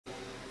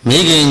မိ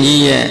ခင်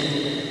ကြီးရဲ့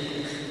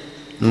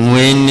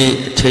မွေးနေ့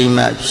အထိမ်းအ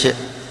မှတ်ဖြစ်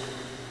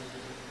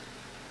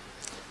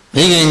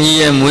မိခင်ကြီး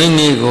ရဲ့မွေး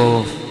နေ့ကို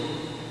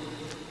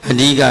အ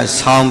ဓိက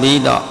ဆောင်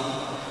ပြီးတော့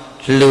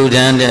လှူဒ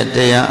န်းတဲ့တ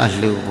ရားအ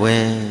လှူပွဲ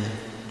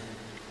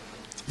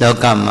လော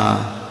ကမှာ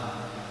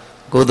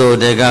ကုသိုလ်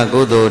တွေက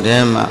ကုသိုလ်တဲ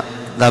မှာ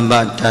သဗ္ဗ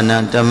ဒါန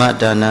ဓမ္မ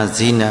ဒါန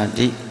ဇိနာ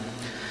တိ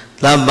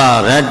သဗ္ဗ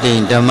ရတ္တိ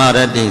ဓမ္မရ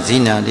တ္တိဇိ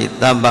နာတိ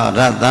သဗ္ဗရ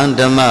တ္တံ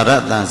ဓမ္မရ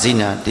တ္တံဇိ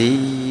နာတိ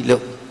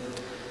လို့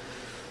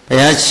ဘု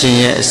ရားရှင်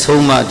ရဲ့အ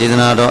ဆုံးအမဒေသ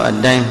နာတော်အ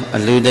တိုင်းအ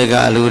လှူတက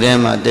အလှူထဲ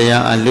မှာတ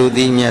ရားအလှူသ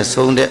ည်မြတ်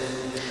ဆုံးတဲ့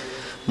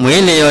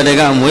မွေးလျော်တ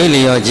ကမွေး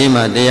လျော်ခြင်း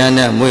မှာတရား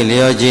နဲ့မွေး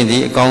လျော်ခြင်းသ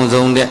ည်အကောင်း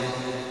ဆုံးတဲ့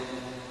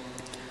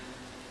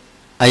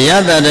အယ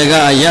တတက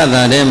အယတ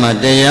ထဲမှာ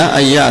တရား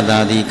အယတ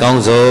သည်ကော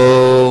င်း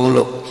ဆုံး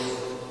လို့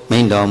မိ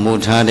န့်တော်မူ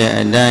ထားတဲ့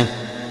အတိုင်း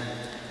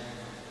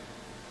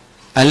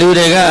အလှူ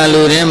တကအ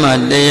လှူထဲမှာ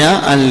တရား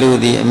အလှူ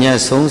သည်အမြတ်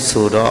ဆုံး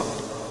ဆိုတော့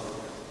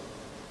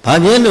ဘာ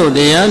ဖြစ်လို့တ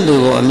ရားလူ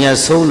ကိုအမြတ်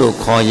ဆုံးလို့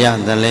ခေါ်ရ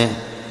သလဲ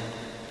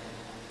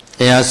တ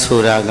ရားဆို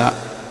တာက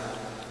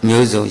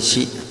မျိုးစုံ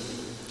ရှိ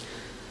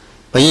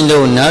ဘုန်းကြီး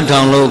တို့နားထော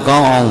င်လို့ကော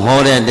င်းအောင်ဟော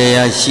တဲ့တ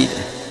ရားရှိတ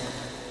ယ်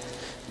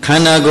ခ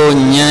န္ဓာကိုယ်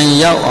ဉာဏ်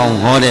ရောက်အောင်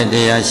ဟောတဲ့တ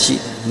ရားရှိ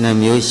နှ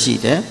မျိုးရှိ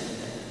တယ်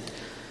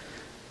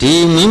ဒီ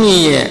မိမိ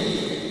ရဲ့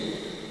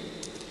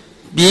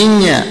ပ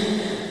ညာ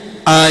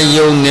အာ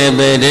ယုန်နယ်ပ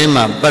ယ်ထဲ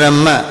မှာပရ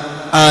မတ်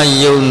အာ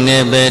ယုန်န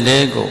ယ်ပယ်ထဲ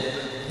ကို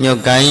ညွတ်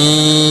ကို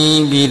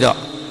င်းပြီး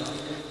တော့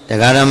တ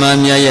ရားဓမ္မ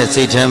များရဲ့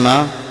စိတ်ထဲမှာ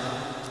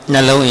နှ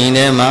လုံးအိမ်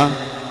ထဲမှာ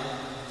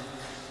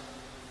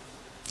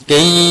ကိ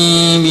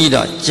န်းပြီး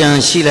တော့ကြံ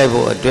ရှိလိုက်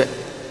ဖို့အတွက်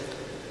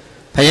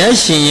ဘုရား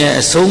ရှင်ရဲ့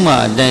အဆုံးအမ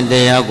အတိုင်းတ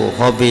ရားကို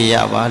ဟောပေးရ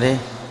ပါတယ်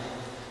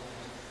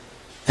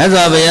။အဲ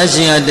ဒါဘုရားရှ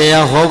င်ကတ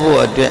ရားဟောဖို့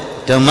အတွက်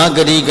ဓမ္မဂ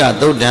ရိက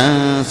သုတ်တံ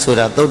ဆို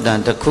တာသုတ်တံ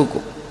တစ်ခု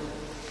ကို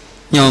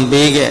ညွှန်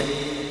ပေးခဲ့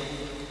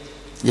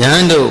ယဟ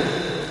န်တို့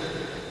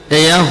တ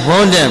ရား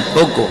ဟောတဲ့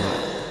ပုဂ္ဂိုလ်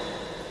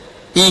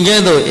ဤကဲ့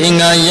သို့အင်္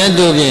ဂါရက်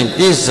တို့ဖြင့်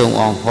ပြည့်စုံ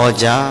အောင်ဟော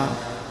ကြား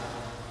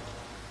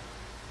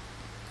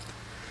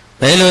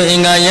ဘယ်လိုအ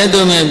င်္ဂါရက်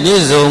တို့ဖြင့်ပြ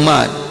ည့်စုံမှ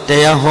တ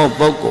ရားဟော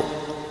ပုဂ္ဂိုလ်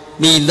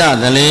ပိသ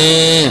သလေ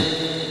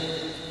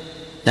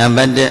နံ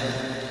ပါတ်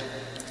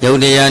1ယုတ်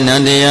တရားနံ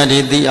တရားတွေ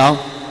သိအောင်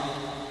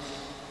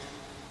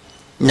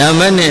နံ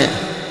ပါတ်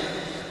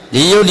2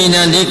ဒီယုတ်ဒီ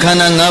နံဒီခန္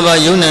ဓာ၅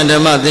ပါးယုံနံဓ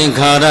မ္မသင်္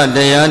ခါရတ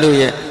ရားတို့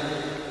ရဲ့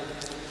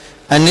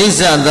အနိစ္စ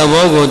သ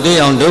ဘောကိုတွေ့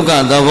အောင်ဒုက္ခ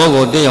သဘော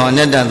ကိုတွေ့အောင်အန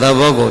တ္တသ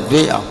ဘောကို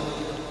တွေ့အောင်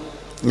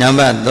နံ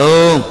ပါတ်3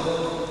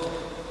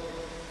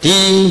ဒီ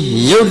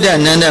ယုတ်တ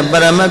နန္တပ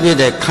ရမတ်ဖြစ်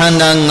တဲ့ခန္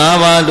ဓာ၅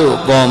ပါးတို့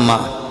ပေါ်မှာ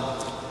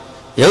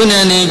ယုံနံ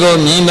ဒီကို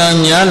မြင်ပါ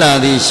များလာ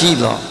သည်ရှိ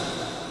သော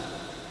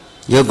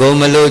ယုတ်ကို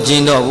မလိုခြ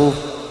င်းတော့ဘူး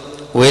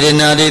ဝေဒ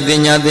နာတွေပ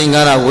ညာသင်္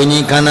ခါရဝိညာ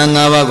ဉ်ခန္ဓာ၅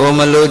ပါးကို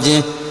မလိုခြ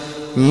င်း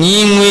ညီ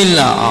ငွေ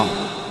လာအောင်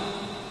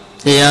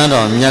တရား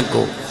တော်မြတ်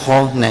ကို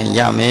ဟောနိုင်ရ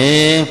မ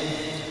ယ်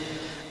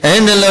အဲ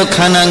ဒီလိုခ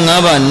န္ဓာ၅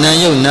ပါးနာ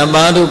ယုတ်နှစ်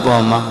ပါးတို့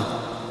ပေါ်မှာ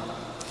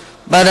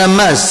ပရမ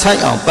တ်ဆို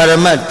င်အောင်ပရ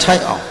မတ်ထို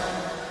က်အောင်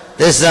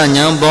သစ္စာ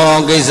ဉာဏ်ပေါ်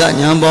ကိစ္စ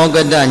ဉာဏ်ပေါ်က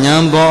တ္တဉာ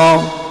ဏ်ပေါ်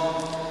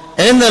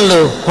အဲဒီ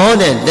လိုဟော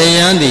တဲ့တ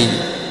ရားသည်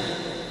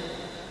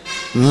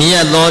မြ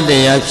တ်သောတ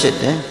ရားဖြစ်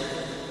တယ်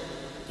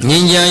ငြိ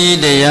မ်းချမ်းရေး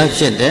တရား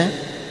ဖြစ်တယ်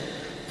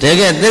တ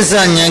ကယ်သစ္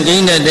စာဉာဏ်ကိ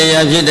န်းတဲ့တ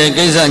ရားဖြစ်တယ်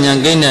ကိစ္စဉာဏ်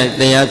ကိန်းတဲ့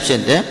တရားဖြ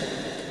စ်တယ်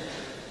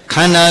ခ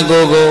န္ဓာ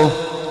ကိုယ်ကို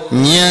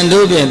ဉာဏ်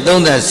တို့ဖြင့်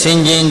သုံးသပ်ဆင်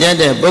ခြင်တတ်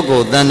တဲ့ပုဂ္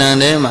ဂိုလ်တဏ္ဍာ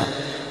ထဲမှာ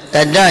တ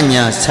တ္တဉာ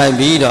ဏ်ဆိုင်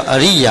ပြီးတော့အ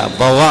ရိယာ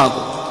ဘဝ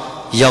ကို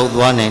ရောက်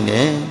သွားနိုင်တ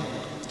ယ်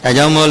အဲ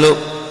ကြောင့်မို့လို့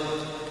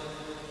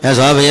မြတ်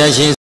စွာဘုရား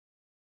ရှင်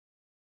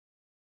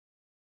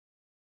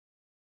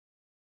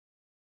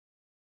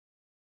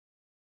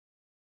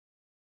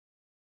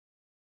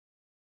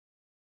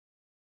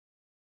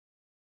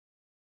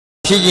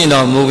ဖြစ်ကျင်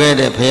တော်မူခဲ့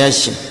တဲ့ဘုရား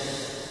ရှင်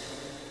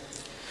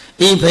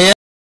ဤဘုရား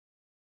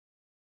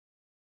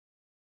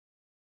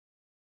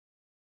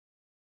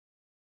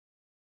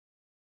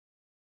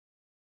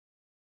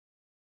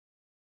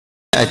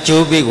အ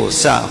ကျိုးပေးကို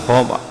စ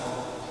ဟောပါ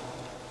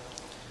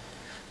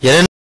ယရ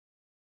ဏ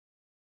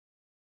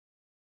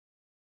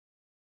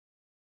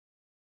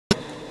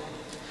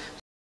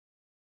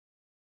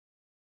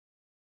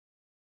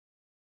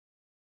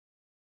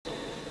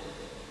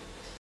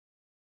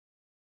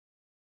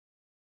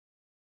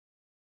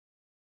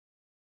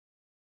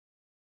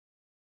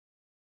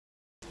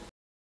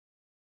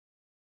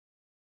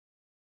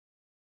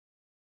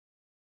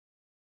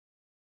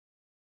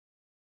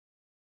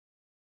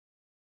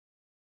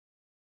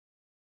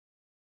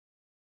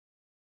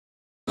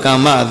ကာ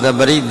မသပ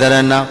ရိဒရဏပ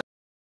ညာ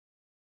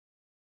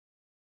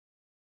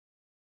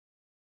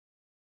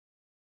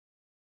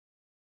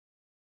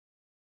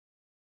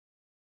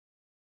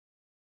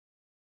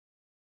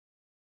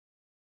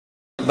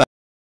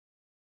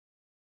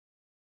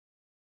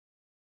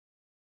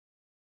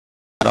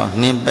တော့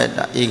နှင်းပက်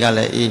တာအေးကလ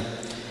ည်းအေး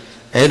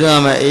အဲ့တော့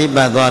မှအေးပ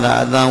တ်သွားတာ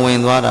အတန်ဝင်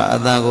သွားတာအ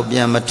တန်ကိုပြ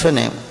န်မထွက်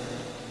နိုင်ဘူး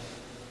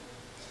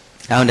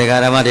။အောင်တ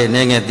ရားဓမ္မတွေ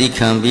နဲ့ငယ်သီး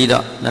ခံပြီး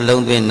တော့နှ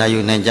လုံးသွင်းနိုင်ယူ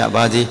နိုင်ကြ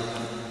ပါစေ။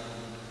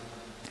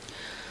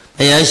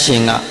ဘုရားရှ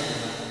င်က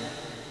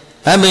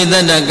အဘိဓ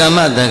တ္တကမ္မ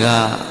တက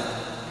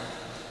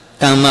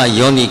Kama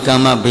yoni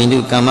kama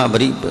bindu kama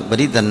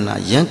beritana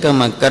yang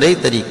kama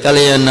karitari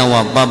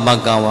kalyanawa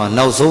babagawa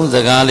nausung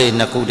zagale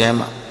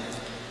nakudema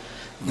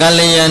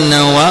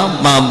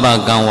kalyanawa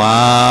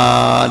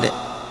babagawa de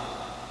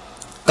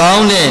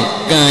kaung de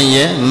kan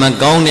ye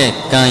magaung de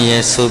kan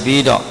ye subi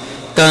do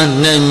kan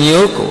ne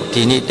myo ko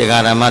di ni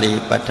tegarama di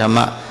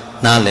patama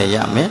na le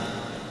yame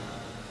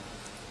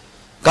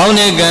kaung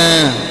de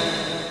kan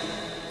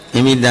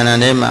imi dana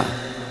ne ma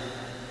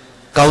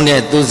kaung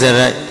de tu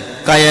zarai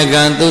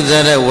Kayagan tu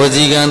zarai,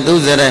 wajigan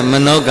tu zarai,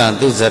 manogan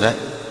tu zarai.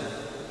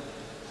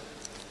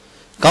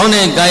 Kau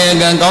ne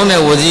kayagan, kau ne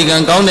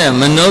wajigan, kau ne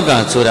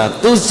manogan surah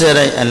tu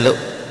zarai alo.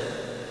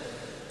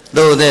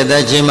 Tu de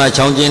dah cima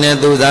chongjin ne,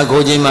 tu dah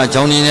kujin ma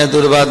chongjin ne, tu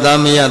dah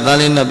dhmၼya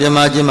dalin ne,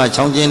 biama cima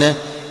chongjin ne,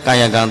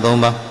 kayagan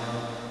tomba.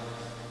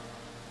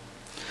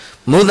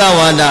 Muda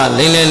wada,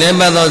 lele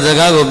leba do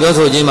zagago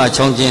bioso cima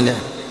chongjin ne.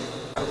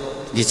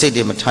 Di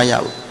sini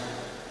macaya.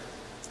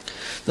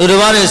 Tu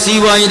dah ada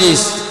siwa ini.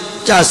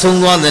 Cha sung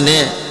qua the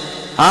ne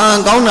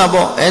cao na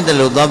bo e de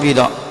lo do pi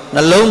do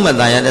na long ma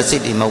ta ya de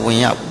sit ti ma win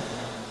ya bu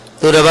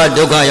tu da ba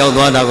dukha yauk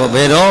twa ta ko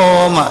be do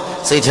ma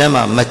sit the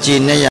ma ma chi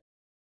ne ya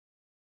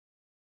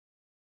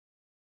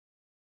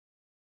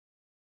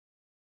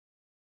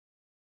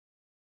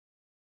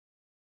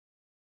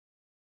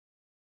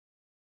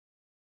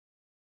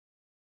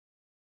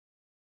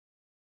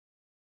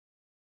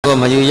ko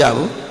ma yu ya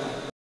bu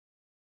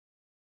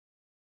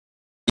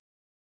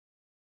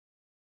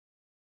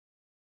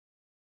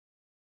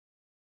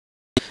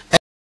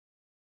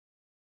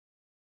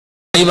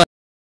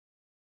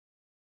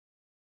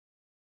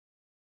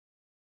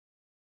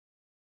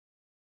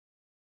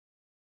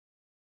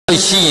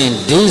She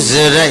do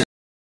the right.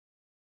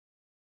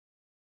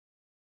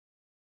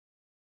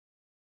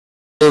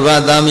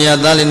 Dhmၼya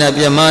dalina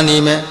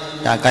pyamani me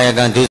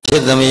Takayagan do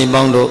chitami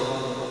bondo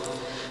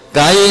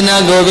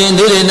Kayina govin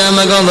do the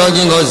namagon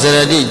jingo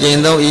serati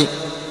jindo e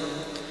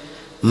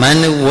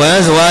Man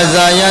was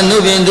ya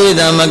nubin do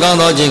the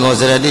magon jingo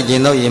serati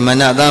jindo e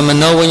manada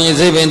no when you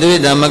say do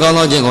the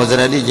magon jingo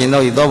serati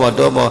jindo e dobo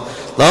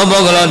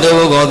lobogala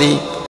do godi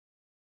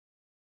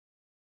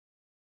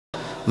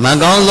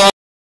Magon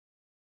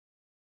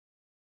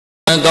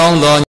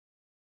Gong do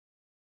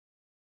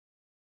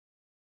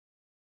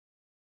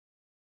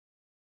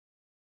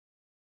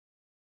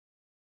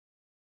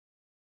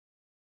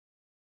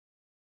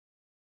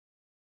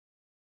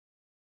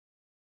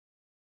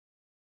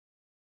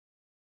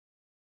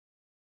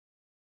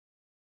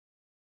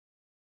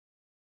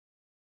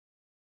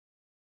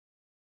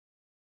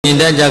in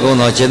that jagon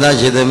or cheda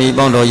chedami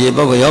bondo ye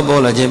bogo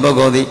yobola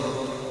jimbogo di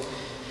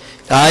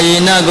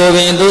Kayina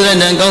govin do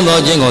the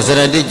Gong jingo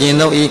serati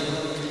jindo e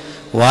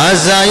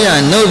Wasaya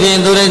no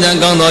bin do the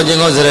Gong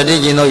jingo serati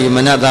jindo e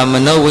manata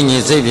mano when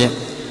you say it.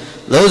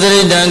 Those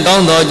are the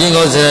Gong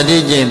jingo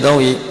serati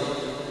jindo e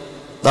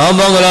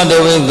Dobogala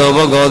doing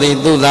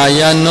Dobogodi do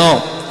the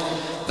no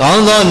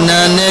Gondo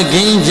Nane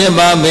King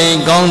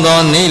Jebabi,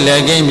 Gondo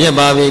Nile Game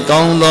Jebabi,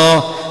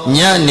 Gondo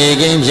Nyani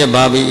Game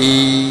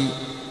Jebabi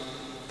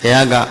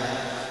Teaga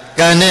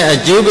Kane a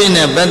Jubin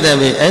a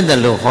Badabi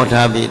Edalo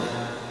Hotabi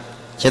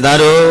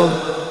Chedaro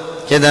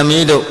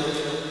Chedamido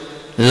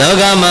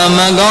Logama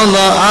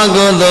Magondo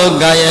Agondo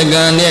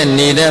Gayagane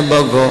Nida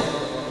Bogo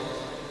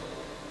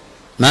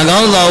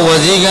Magondo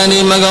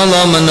Wazigani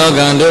Magondo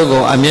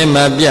Manogandogo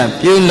Amima Bia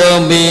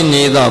Pulo Bi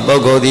Nida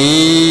Bogo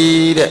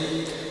di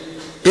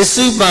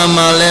Pisupa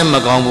Male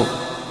Magombo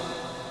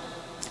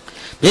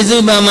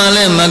Pisupa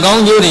Male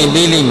Magonjuri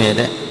Billy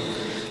Mede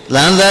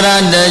Landara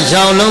de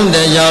Shaolong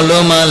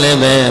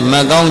Malebe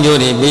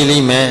Magonjuri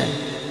Billy Me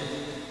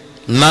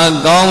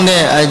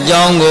Magonde a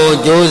Jongo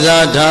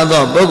Josa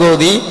Tado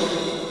Bogodi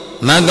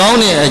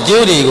Magone a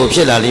Judy go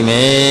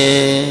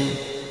Pilalime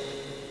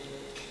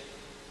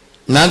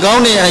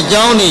Magone a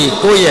Johnny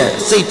Koya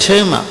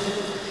Sitema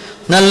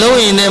Nalo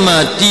in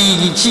Emma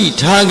T.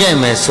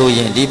 Targame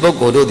Soyen, the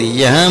Bogo di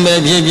Yahambe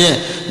Pibie,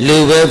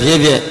 Lube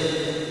Pibie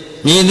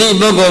Midi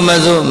Bogo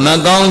Mazo,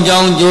 Magong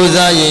Jong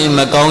Josa,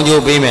 Magong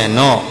Jo Payment,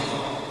 no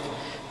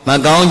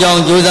Magong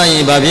Jong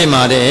Josa, Babi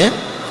Made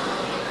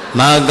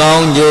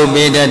Magong Jo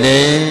Bede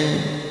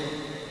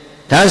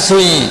That's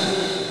we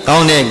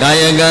Gaune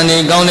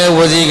Gayagani, Gaune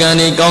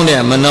Wazigani,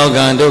 Gaune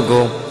Manogan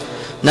Dogo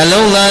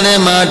Nalonga ne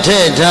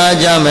Mate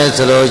Taja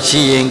Mesro,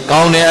 Chi,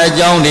 Gaune a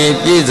Johnny,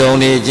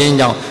 Pizoni,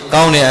 Jinjong,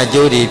 Gaune a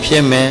Jody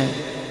Pieme.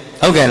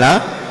 Okay,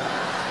 la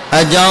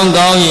a John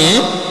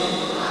Gauni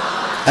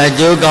a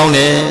Joe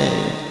Gaune,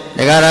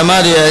 the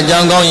Garamadi, a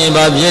John Gauni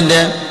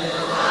Babjende,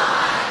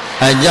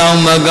 a John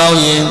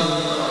Magauni,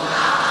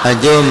 a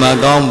Joe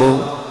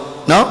Magambo.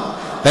 No?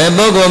 A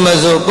Bogo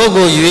Mazo,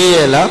 Bogo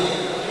Yuela,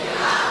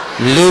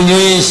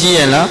 Lumi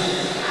Shiela,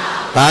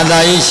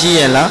 Pada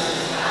Shiela,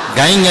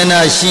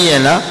 Gaingana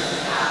Shiela,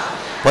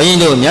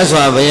 Poindo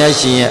Myaswa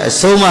Bayashi,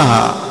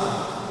 Somaha,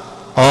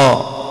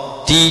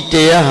 or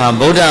Tayar,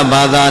 Boda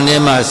Bada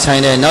Nema,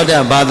 Sine,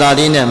 Noda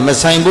Badalina,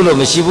 Masambulo,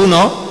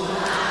 Mashibuno,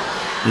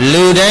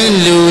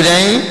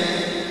 Ludeng,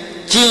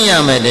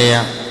 Jinya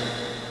Medea.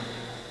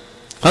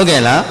 Okay,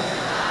 la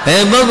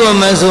bè bốc của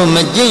mà số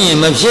mà chỉ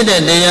mà biết được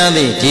đây là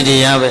gì thì đây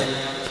là vậy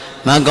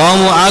mà có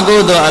một ác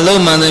của tôi alo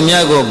mà người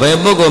nhà của bè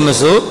bốc của mà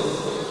số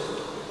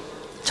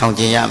trong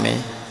chỉ nhà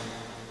mình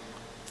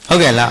ok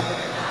là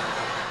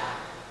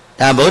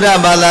ta bố đã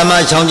bà la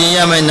mà trong chỉ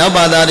nhà mình nó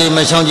bà ta đi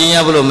mà trong chỉ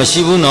nhà bố mà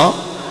xí bố nó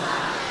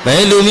bè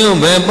lưu miêu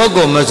bè bốc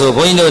của mà số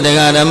bố nó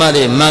đang làm mà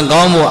đi mà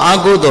có một ác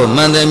của tôi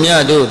mà người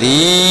nhà tôi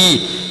thì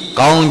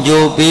con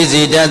chú bí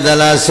gì đã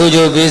là số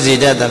chú bí gì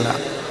đã là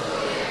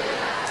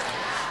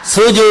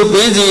số chú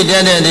bí gì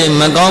đã thì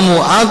mà có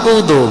một ác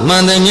của tôi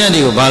mà người nhà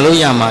tôi bảo lưu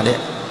nhà mà đấy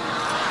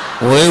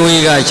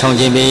với cái trong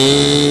chỉ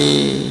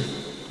bí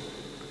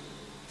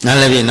นั่นแ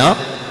หละพี่เนาะ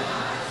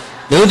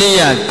ဒုတိ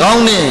ယကော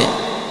င်းတဲ့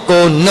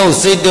ကိုနှုတ်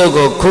စိတ်တို့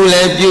ကိုခူ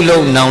လဲပြု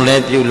လို့နောင်လဲ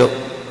ပြုလို့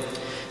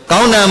ကော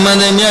င်းတာမှန်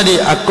တယ်မြတ်ဒီ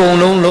အကုန်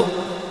လုံးလို့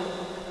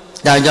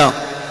ဒါကြောင့်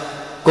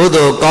ကု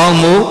သိုလ်ကောင်း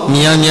မှု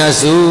များများ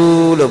စု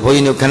လို့ဘုန်း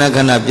ကြီးတို့ခဏခ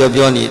ဏ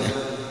ပြောနေတယ်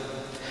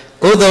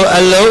ကုသိုလ်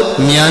အလုံး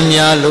များ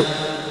များလို့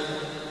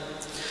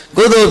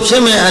ကုသိုလ်ဖြ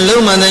စ်မဲ့အ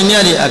လုံးမှန်တယ်မြ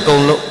တ်ဒီအကု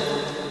န်လို့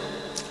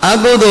အ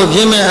ကုသိုလ်ဖြ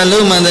စ်မဲ့အ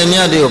လုံးမှန်တယ်မြ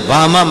တ်ဒီကို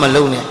ဘာမှမ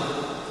လုပ်နဲ့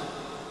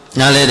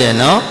နားလဲတယ်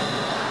နော်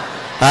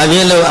ဘာဖြ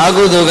စ်လို့အ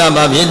ကုသိုလ်က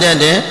ဘာဖြစ်တတ်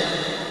တယ်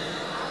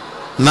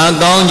မ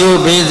ကောင်းကျိုး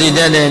ပေးစေတ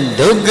တ်တယ်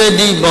ဒုက္ခ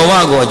တိဘဝ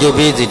ကိုအကျိုး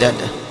ပေးစေတတ်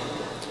တယ်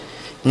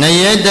င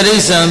ရဲတရိ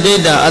စ္ဆာန်ပိ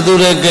တ္တအတု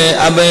ရကေ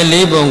အပယ်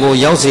လေးပုံကို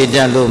ရောက်စေတ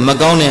တ်လို့မ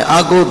ကောင်းတဲ့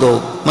အကုသို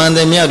လ်မှန်သ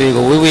မျှတွေ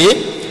ကိုဝေ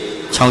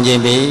ချောင်ခြ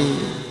င်းပေး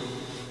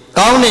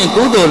ကောင်းတဲ့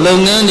ကုသိုလ်လု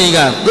ပ်ငန်းတွေက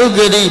ဒုက္ခ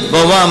တိဘ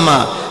ဝမှာ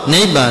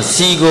နိဗ္ဗာန်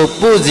စီကို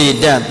ပို့စေ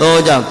တတ်သော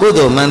ကြောင့်ကု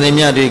သိုလ်မှန်သ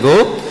မျှတွေ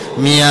ကို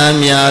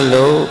များ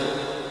လို့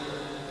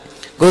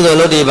ကုသိုလ်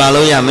လုပ်တွေဘာ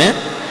လို့ရမလဲ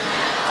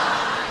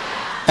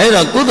အဲ့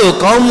တော့ကုသိုလ်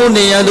ကောင်းမှုတ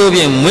ရားတို့ဖြ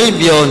င့်မွေ့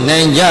ပျော်နို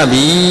င်ကြ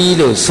ပြီ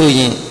လို့ဆိုရ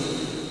င်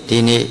ဒီ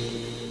နေ့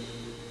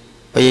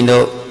ဘုရင်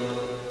တို့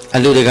အ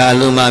လူတကာအ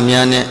လူမ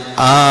များနဲ့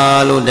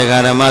အားလုံးတ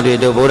ရားဓမ္မတွေ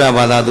တို့ဗုဒ္ဓ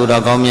ဘာသာသူ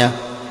တော်ကောင်းများ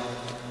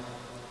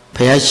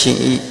ဘုရားရှင်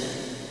ဤ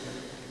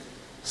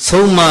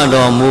ဆုံးမ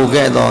တော်မူ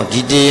ခဲ့သော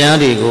ဒီတရား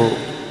တွေကို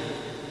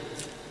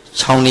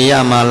ခြောင်နေရ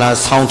မှာလား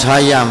ဆောင်း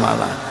ထားရမှာ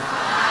လား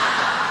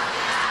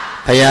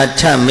ဘုရား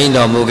ထပ်မိန့်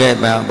တော်မူခဲ့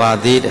ပါ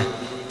သေးတယ်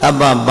အပ္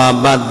ပပါ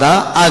ပတ္တ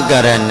အက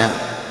ရဏ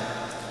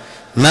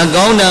မ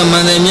ကောင်းတာမှ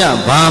န်တယ်မြ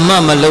ဘာမှ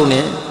မလုပ်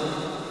နဲ့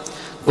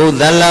ကု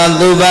သလ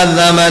သုဘသ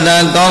မတ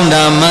ကောင်း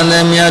တာမှန်တ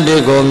ယ်မြတွေ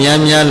ကို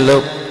များလု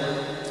ပ်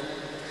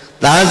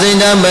သာစိတ်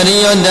တပရိ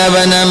ယောတပ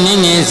နာမိ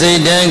မိစိ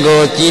တ်တန်း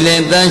ကိုကြည်လ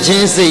င်တန်ရှ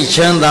င်းစိတ်ချ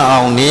မ်းသာ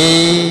အောင်နေ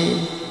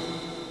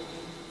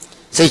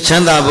စိတ်ချ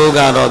မ်းသာဖို့က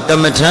တော့က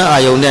မ္မထံအာ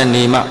ယုန်နဲ့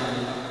နေမှ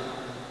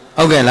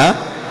ဟုတ်ကဲ့လား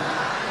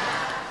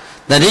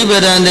တတိပ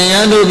ဒံတ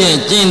ရားတို့ဖြင့်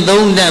ကျင့်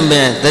သုံးတတ်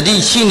ပဲတတိ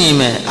ရှိနေ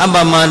မယ်အပ္ပ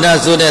မဒ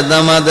ဆိုတဲ့သ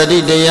မ္မာတတိ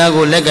တရား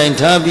ကိုလက်ကင်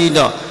ထားပြီး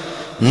တော့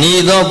နေ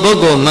သောပုဂ္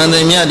ဂိုလ်မှန်သ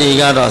မျှတွေ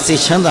ကတော့စိ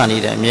တ်ချမ်းသာနေ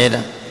တယ်အမြဲတ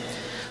မ်း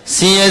ဆ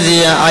င်းရဲစ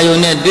ရာအာယု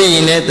န်နဲ့တွေ့ရ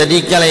င်လည်းတတိ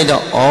ကပ်လိုက်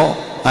တော့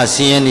ဩဆ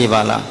င်းရဲနေ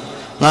ပါလား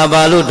ငါ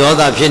ဘာလို့ဒေါ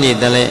သဖြစ်နေ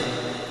တယ်လဲ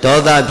ဒေါ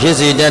သဖြစ်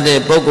စေတတ်တဲ့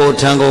ပုဂ္ဂိုလ်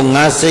ထံကို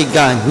ငါစိတ်က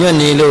ညှွတ်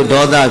နေလို့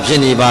ဒေါသဖြ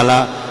စ်နေပါ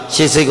လား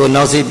ရှေ့စိတ်ကို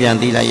နောက်စိတ်ပြန်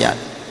သိလိုက်ရတ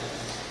ယ်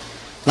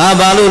ငါ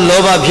ဘာလို့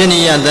လောဘဖြစ်နေ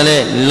ရတယ်လဲ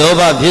လော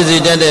ဘဖြစ်စေ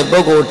တတ်တဲ့ပု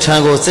ဂ္ဂိုလ်ထံ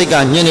ကိုစိတ်က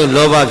ညှင်းလို့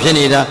လောဘဖြစ်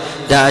နေတာ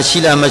ဒါရှိ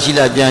လားမရှိ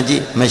လားပြန်ကြ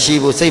ည့်မရှိ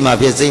ဘူးစိတ်မှာ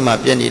ဖြစ်စိတ်မှာ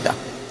ပြည့်နေတာ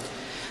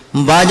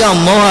ဘာကြောင့်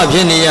မောဟဖြ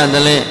စ်နေရတ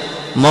ယ်လဲ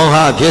မောဟ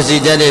ဖြစ်စေ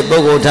တတ်တဲ့ပု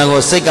ဂ္ဂိုလ်ထံ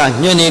ကိုစိတ်က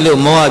ညှင်းနေလို့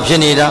မောဟဖြ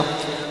စ်နေတာ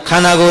ခ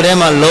န္ဓာကိုယ်ထဲ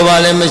မှာလောဘ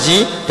လည်းမရှိ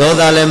ဒေါ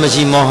သလည်းမ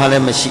ရှိမောဟလ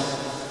ည်းမရှိ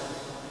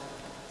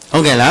ဟု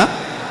တ်ကဲ့လား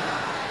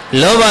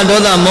လောဘဒေါ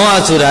သမောဟ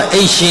ဆိုတာ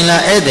အိမ်ရှင်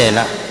လားဧည့်သည်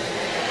လား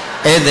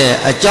ဧည့်သည်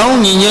အကြောင်း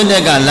ညီညွတ်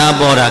တဲ့ကလာ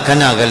ပေါ်တာခ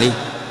ဏကလေး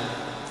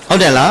ဟု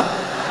တ်တယ်လား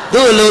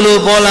သူ့လို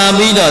ပေါ်လာ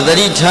ပြီးတော့သ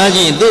တိထားကြ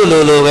ည့်သူ့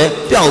လိုပဲ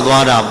ပျောက်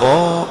သွားတာ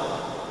ပေါ့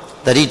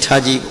သတိ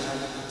ထားကြည့်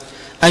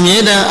အမြဲ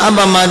တမ်းအပ္ပ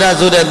မဒ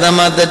ဆိုတဲ့သမ္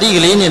မာတတိက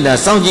လေးနဲ့ဒါ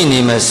စောင့်ကြည့်နေ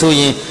မယ်ဆို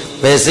ရင်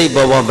ဘယ်စိတ်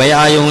ပေါ်ဘယ်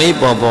အာယုံလေး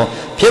ပေါ်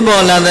ဖြစ်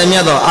ပေါ်လာတဲ့မြ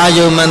တ်သောအာ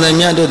ယုံမှန်တဲ့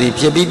မြတ်တို့သည်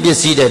ဖြစ်ပြီးပစ္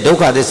စည်းတဲ့ဒုက္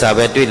ခသစ္စာ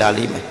ပဲတွေ့လာ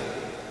လိမ့်မယ်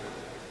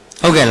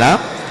ဟုတ်ကဲ့လား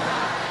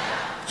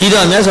ဤ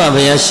တော့မြတ်စွာ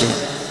ဘုရားရှင်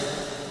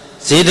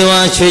ဇေတဝါ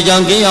ချွေကြော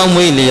င်ကင်းအောင်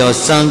မွေးလျော်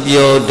စံ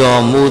ပျော်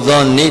တော်မူ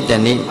သောနေ့တ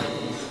နေ့မှာ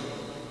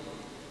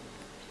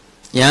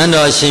ယဟန်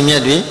တော်ရှင်မြ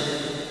တ်တွေ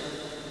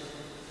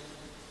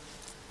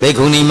ဘိက္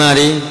ခုနီမ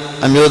တွေ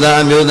အမျိုးသား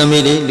အမျိုးသ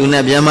မီးတွေလူ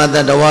နဲ့ဗျမတ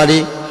တ္တဝါတွေ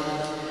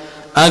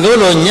အခု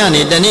လိုည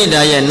နေတနေ့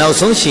တာရဲ့နောက်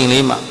ဆုံးရှင်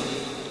လေးမှာ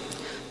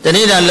တ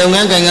နေ့တာလုပ်င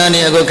န်းကိုင်ကနေ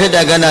အခုခက်တ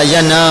ကဏရ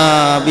နာ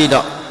ပြီး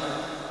တော့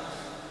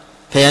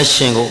ဘုရား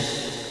ရှင်ကို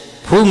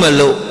ဖူးမ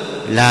လို့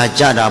လာ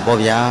ကြတာပေါ့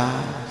ဗျာ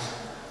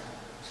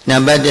နံ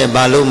ပါတ်1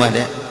ဘာလို့မှ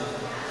တဲ့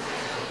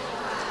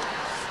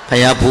ဘု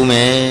ရားဖူးမ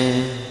ယ်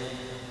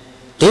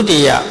ဒုတိ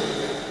ယ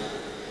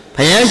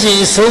ဘုရားရှင်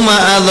ဆုံးမ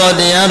အပ်သော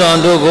တရားတော်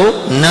တို့ကို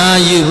နာ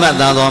ယူမှတ်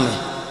သားတော်မယ်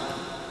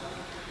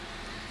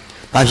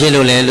ဘာဖြစ်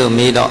လို့လဲလို့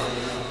မေးတော့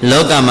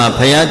လောကမှာ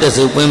ဘုရားတ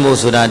ဆူပွင့်ဖို့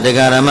ဆိုတာတ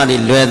ရားဓမ္မတွေ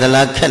လွယ်သ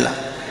လားခက်လား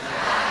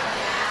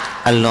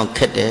အလွန်ခ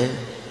က်တယ်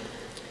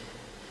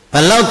ဘ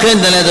လောက်ခက်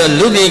တယ်လဲဆို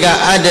လူပြေက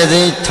အတ္တ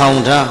စိထော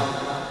င်ထား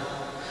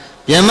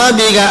မြမ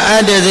ပြေကအ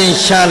တ္တစိ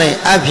ရှားလိုက်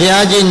အ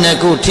ဖျားကြီးနှစ်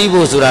ခုထိ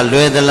ဖို့ဆိုတာလွ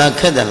ယ်သလား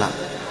ခက်သလား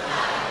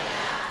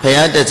ဘု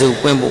ရားတဆူ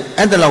ပွင့်ဖို့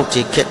အဲ့ဒါလောက်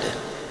ကြီးခက်တယ်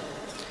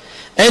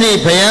Any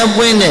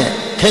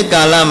Payapwine,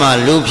 Kekalama,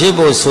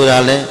 Lupibo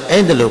Surale,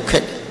 Edelo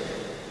Ket.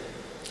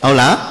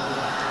 Ola?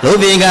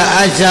 Lobiga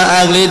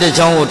Acha Agli the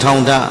Chongo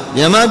Tonda,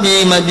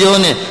 Yamabi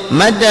Mabione,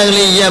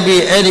 Madagli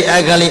Yabi Edi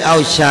Agali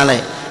out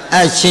Shale,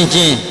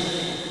 Achin,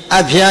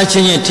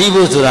 Apiachin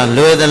Tibu Sura,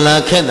 Loe the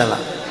La Kedala.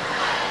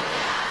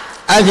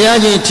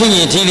 Apiachin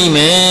Tini Tili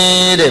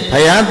made,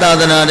 Payata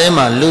the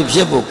Nadema,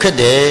 Lupibo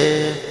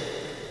Kede.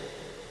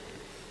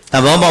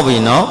 Ababa we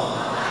know.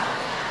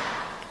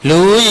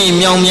 Louis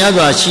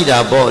Myangyaga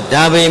Shida Bo,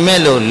 Dabe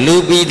Melo,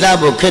 Lubi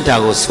Labo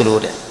Ketago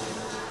Sulude.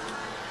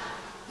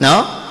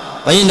 No?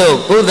 You know,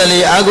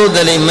 Kudali,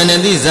 Agudali,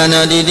 Manadi,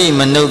 Zanadi,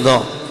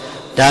 Manodo,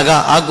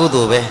 Daga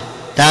Agudube,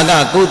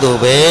 Daga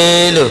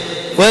Gudube,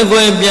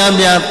 Queque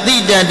Biabia,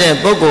 Tita de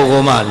Boko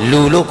Goma,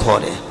 Lulu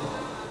Kore.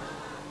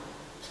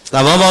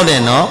 Sababa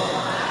de no?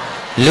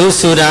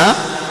 Lusura,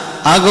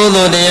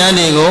 Agudo de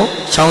Anigo,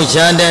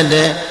 Changshanda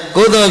de,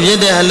 Gudo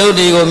Vide,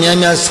 Alodigo,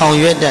 Miamia, Song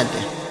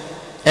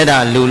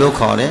Eda Lulu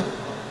Kore.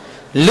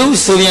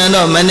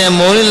 Lusuviano, Mane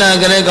Morila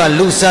Grega,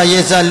 Lusa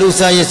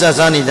Yesa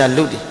Sanita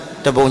Ludi,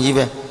 the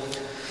Bonjibe.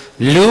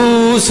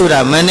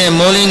 Lusura, Mane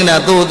Molina,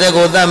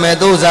 Dego Dame,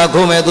 Doza,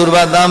 Come,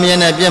 Durba, Damian,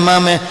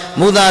 Piamame,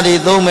 Mudari,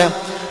 Dome,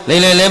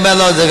 Lele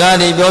Lebelo,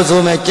 Zagadi,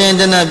 Biosume,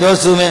 Chendana,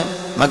 Biosume,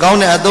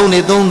 Macone,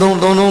 Adoni,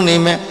 don't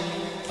name.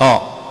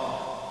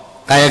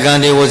 Oh,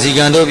 Kayagandi was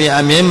Igandobi,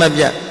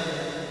 Amemabia.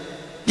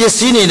 Yes,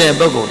 seen it a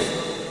Bogoli.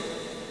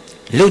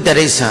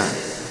 Lutarisa.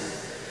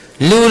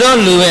 Ludo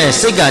Lue,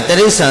 Sika,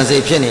 Teresa,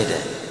 say Pianide.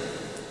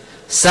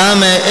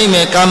 Same,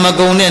 Ame,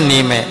 Kamagone,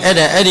 Nime,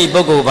 Eda Eddie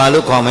Bogo,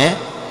 Valucome,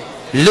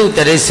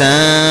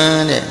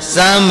 Lutarisa,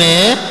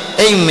 Same,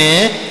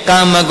 Ame,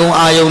 Kamagon,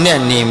 Ayone,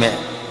 Nime,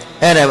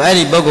 Eda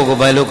Eddie Bogo,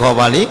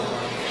 Valucovali.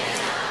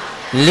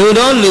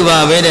 Ludo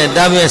Luba, Vede,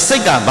 W.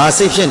 Sika,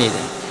 Basi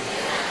Pianide.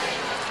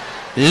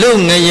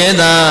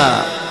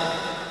 Lungayeda,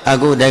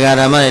 Agu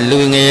Degarama,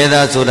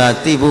 Lungayeda, Suda,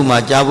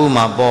 Tibuma,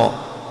 Jabuma, Bo,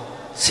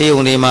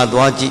 Seunima,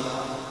 Dwaji.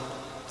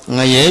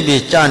 Ngaye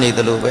bi chani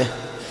the lube.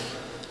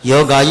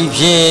 Yoga yi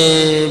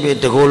bi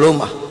the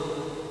goluma.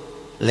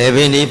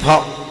 Levin deep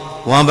hop,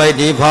 one by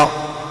deep hop,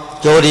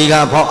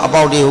 Jodiga pop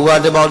about the who are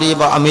the body,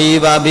 but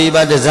Amiba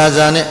Biba the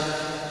Zazane,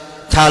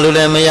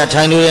 Talule Mea,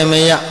 Tanule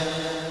Mea,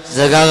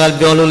 Zagagal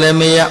Biolule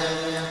Mea,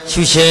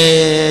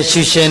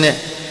 Shushene,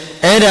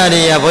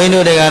 Edadia,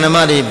 Bueno de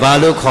Ganamadi,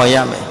 Balu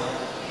Koyame.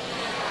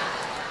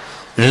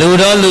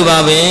 Ludo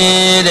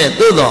Lubabe,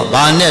 Tudo,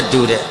 Barnet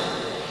do that.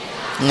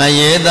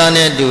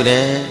 Ngayedane do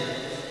that.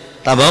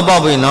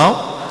 Tababi no?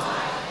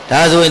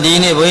 That's what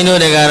Dini Bueno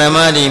de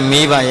Garamadi,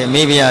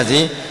 maybe as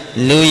he,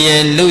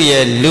 Luye,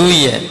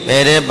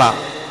 Bereba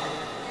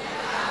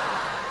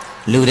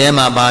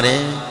Ludema Bade.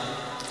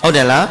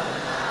 Odella,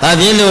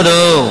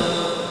 Paviludo,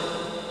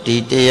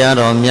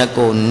 Tayar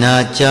Miako,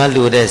 Nacha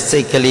Lude,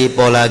 Sekali,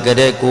 Pola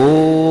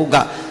Gadeku,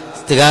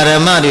 the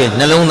Garamadi,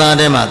 Naluna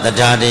Dema, the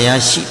Dadea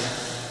sheep.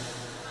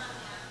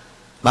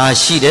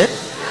 Bashide.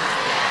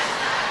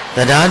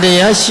 The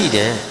Dadea sheet,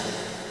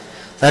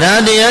 the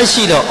Dadea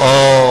sheet,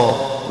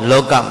 oh,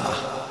 Logamba.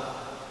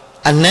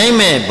 A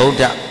name,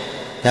 Buddha.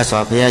 That's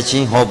what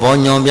Piachin,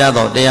 Hobon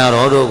Yombiado, they are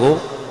Orogo.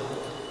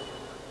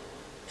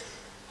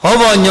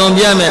 Hobon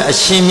Yombiame, a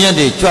shimia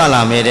de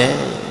Juala made,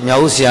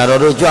 Mausia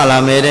Rodo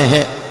Juala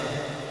made.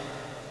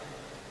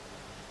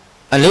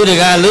 A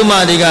Ludiga,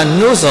 Luma diga,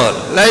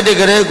 Nusol, like the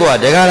Gregua,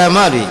 the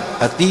Garamari,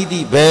 a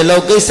Titi,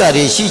 Bello,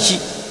 Kesari, Shichi.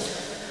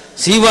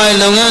 See why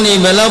Longani,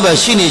 Belaba,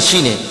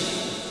 Shini.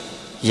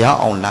 Ya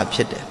on la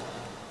pit.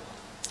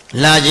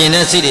 La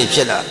Genesi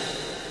Chilla.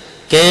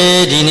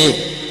 Ke Dini,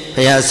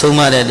 Paya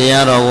Suma de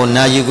Diaro,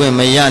 Nayu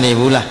Mayani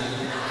Bula.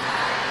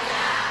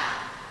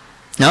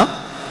 No?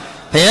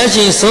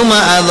 Payachi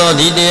Suma Ado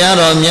di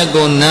Diaro,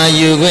 Miako,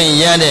 Nayu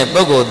Yade,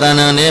 Pogo,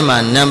 Dana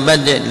Nema,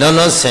 Nambade,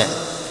 Lolose,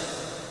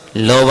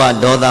 Lova,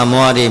 Doda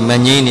Mori,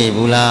 Manini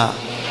Bula.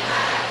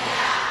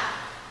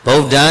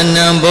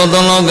 Bodana,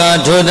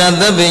 Bodologa, Toda,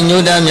 the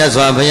Binuda,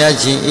 Yaswa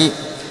Payachi.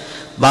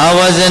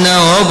 Bawazana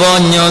Hobo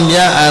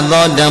Nyombia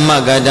Ado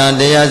Damagada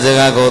Dea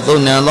Zagago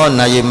Tuna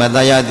Lona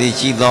Yimadaya di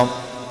Chido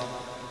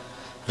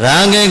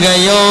Range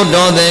Gayo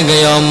Dode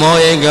Gayo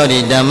Moe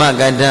Godi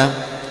Damagada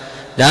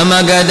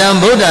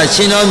Buddha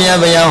Chinomia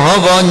Baya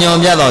Hobo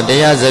Nyombia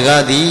Dea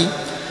Zagadi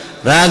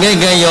Range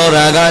Gayo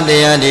Raga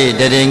Dea di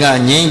Dedinga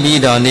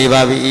Nimbido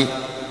Nibabi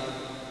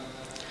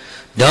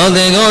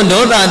Dode Go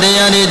Doda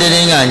Dea di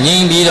Dedinga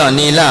Nimbido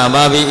Nila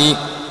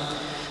Babi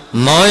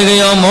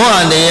Moyo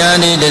Moa de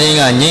Yani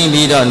Deringa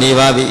Nimbido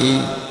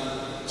Nibabi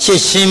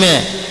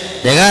Shishime,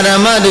 the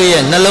Garamadu,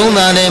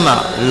 Nalona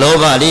Nema,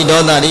 Loba, di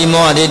Doda, di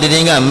Moa de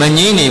Deringa,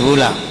 Manini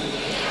Bula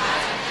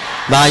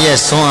Baya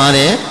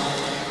Soare,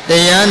 the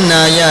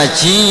Yanaya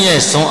Chi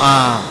Son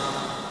A.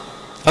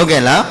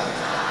 Okay, la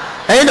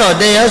Edo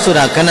de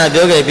Yasura Kana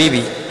Doge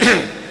Bibi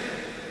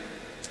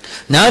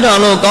Nada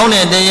lo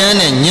Gone de Yan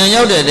and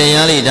Nyayo de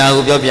Yali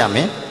Dagu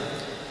Biame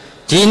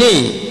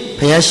Gini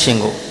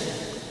Payashingo.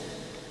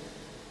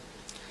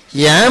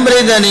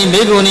 Yambredani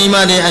Beguni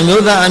Madi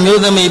Amuda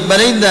Amudami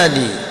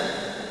Baridadi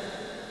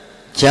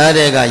ကြား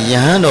တဲ့ကယ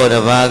ဟန်တော်တ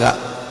စ်ပါးက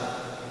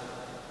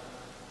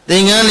သ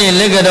င်္ကန်းလေး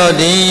လက်ကတော့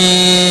တ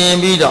င်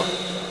ပြီးတော့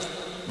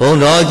ဘုံ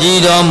တော်ကြည်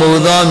တော်မူ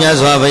သောမြတ်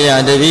စွာဘု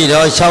ရားတပည့်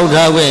တော်လျှောက်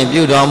ထားခွင့်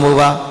ပြုတော်မူ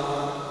ပါ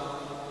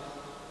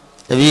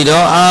တပည့်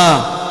တော်အား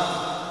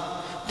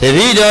တပ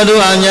ည့်တော်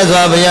တို့အားမြတ်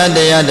စွာဘုရားတ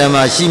ရားဓမ္မ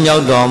ရှိမြော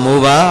က်တော်မူ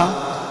ပါ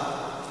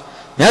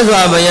မြတ်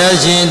စွာဘုရား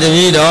ရှင်တပ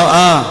ည့်တော်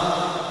အား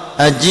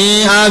အကျ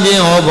ဉ်းအားဖြ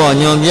င့်ဟောပေါ်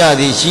ညွန်ပြ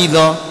သည်ရှိ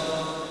သော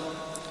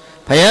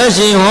ဘုရား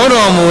ရှင်ဟော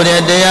တော်မူ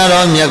တဲ့တရား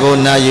တော်မြတ်ကို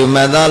နာယူမှ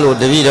တ်သားလို့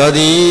တပည့်တော်သ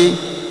ည်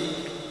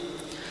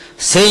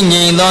စိတ်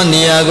ငြိမ်သော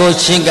နေရာကို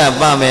ရှင်းကပ်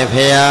ပါမယ်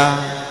ဖေဟာ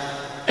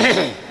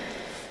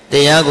တ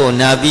ရားကို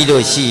နာပြီး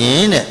လို့ရှိရ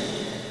င်တဲ့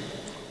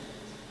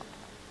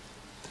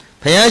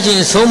ဘုရားရှ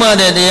င်ဆုံးမ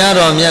တဲ့တရား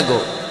တော်မြတ်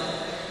ကို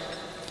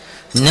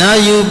နာ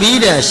ယူပြီး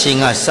တဲ့အရှင်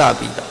ကစ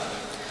ပြီးတော့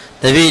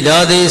တပည့်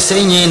တော်သည်စိ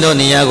တ်ငြိမ်သော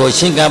နေရာကို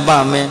ရှင်းကပ်ပါ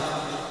မယ်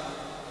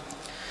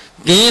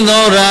ကင်း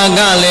သောရာဂ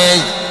လည်း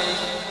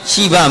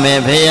ရှိပါမ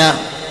ယ်ဖေဟာ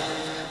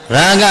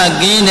ရာဂ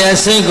ကင်းတဲ့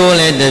စိတ်ကို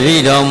လည်းတပ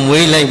ည့်တော်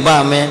မွေးလိုက်ပါ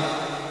မယ်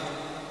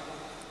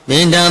မြ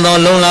င်တန်သော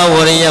လုံလဝ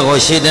ရိယကို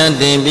ရှေ့တန်း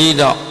တင်ပြီး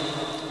တော့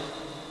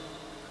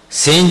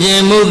စင်ကြ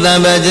င်မှုတံ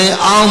ပခြင်း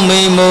အောင်းမိ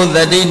မှုတ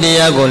တိတ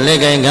ရားကိုလက်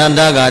ကင်ခန္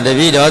ဓာကတပ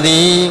ည့်တော်သ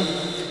ည်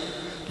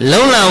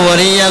လုံလဝ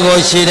ရိယကို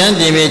ရှေ့တန်း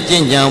တင်ပြီးကျ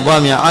င့်ကြံ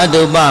ပွားများအ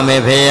တုပမ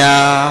ယ်ဖေဟာ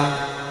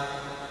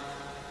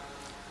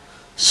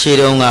ရှေ့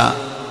တုန်းက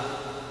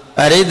ပ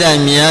ရိသတ်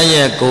များ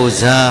ရဲ့ကိုယ်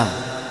စား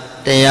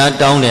တရား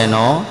တောင်းတယ်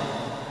နော်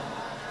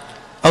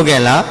ဟုတ်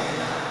ကဲ့လား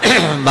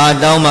ဘာ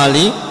တောင်းပါ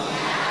လိ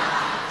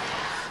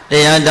တ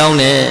ရားတောင်း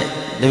တယ်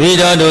တပည့်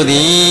တော်တို့သ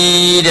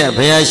ည်တဲ့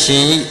ဘုရားရှ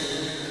င်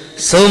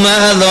ဆုံးမ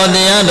အပ်သောတ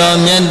ရားတော်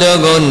မြတ်တော်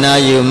ကိုနာ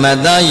ယူမှတ်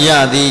သားရ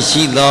သည်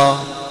ရှိသော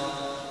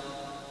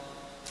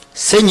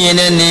စိတ်ငြိမ်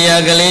တဲ့နေရာ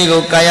ကလေး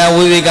ကိုကာယ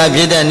ဝိဝေကဖြ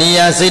စ်တဲ့နေ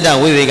ရာစိတ်တ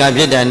ဝိဝေက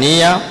ဖြစ်တဲ့နေ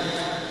ရာ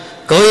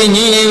ကိုယ်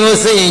ညီအိမ်ကို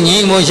စိတ်ညီ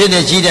မှုရှိ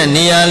တဲ့ရှိတဲ့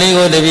နေရာလေး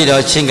ကိုတပည့်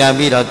တော်ချင်းကပ်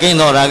ပြီးတော့ကိန်း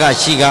တော်ရာက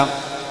ရှိက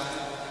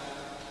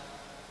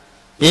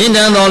ပြင်းထ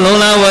န်သောလုံ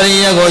လဝရိ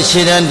ယကို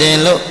ရှေ့တန်းတင်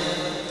လို့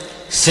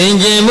စင်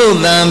ကြင်မှု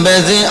တံပ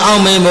စဉ်အော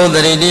က်မိမှုတ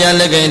ရိတရား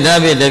လက်ကင်ထား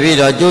ပြီးတပည့်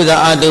တော်ကြိုး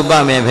စားအတုပ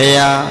မယ်ဖေ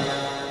ဟာ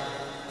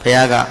ဖေ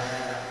ဟာက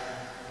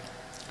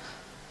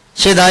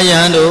ခြေသားယ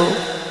ဟန်တို့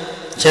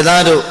ခြေ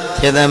သားတို့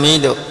ခြေသမီး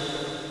တို့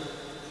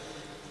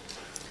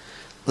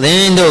သ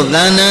င်တို့တ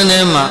ဏ္ဍန်ထဲ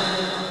မှာ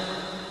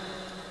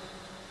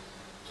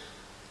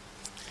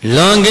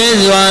လွန်ကဲ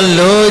စွာ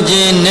လိုခြ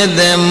င်းနှစ်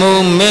သက်မှု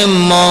မေ့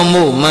မော်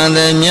မှုမှန်သ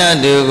ည်မြတ်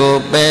တို့ကို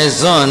ပယ်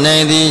စွန့်နို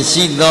င်သည်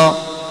ရှိသော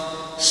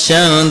ရှ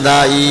မ်းသာ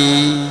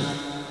၏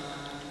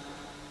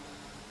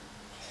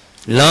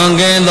လွန်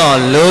ကဲသော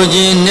လိုခြ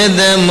င်းနှစ်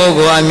သက်မှု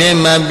ကိုအမြဲ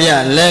မပြ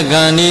လက်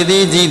ခံနေသ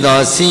ည်ကြည်သော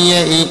ဆင်း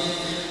ရဲ၏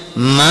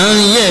မန်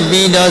ရဲ့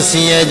ပြီးသောဆ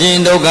င်းရဲခြ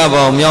င်းဒုက္ခ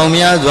ပေါင်းမြောင်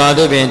များစွာ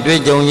တို့ဖြင့်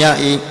တွေ့ကြုံရ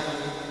၏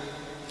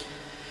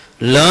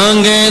လွန်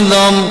ကဲ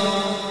သော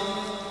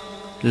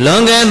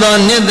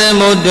နှစ်သက်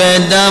မှုတွေ့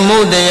တာမှု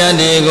တရား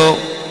တွေကို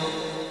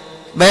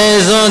ပယ်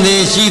စွန့်သ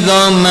ည်ရှိ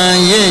သောမန်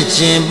ရဲ့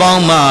ခြင်းပေါ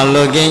င်းမှ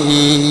လွတ်ကင်း၏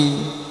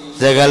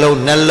စကားလုံး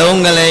နှလုံး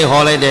ကလေး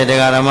ဟောလိုက်တဲ့တ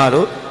ရားဓမ္မ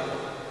တို့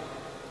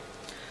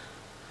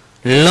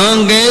လွန်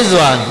ကဲ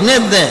စွာနှ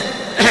စ်သက်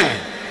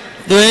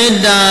တွေ့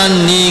တာ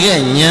နေ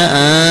ခဲ့ညာ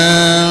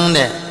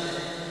တဲ့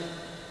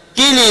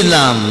ကိလေ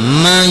သာ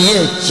မန်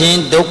ရဲ့ခြ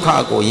င်းဒုက္ခ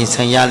ကိုရင်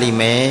ဆိုင်ရလိမ့်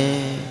မ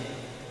ယ်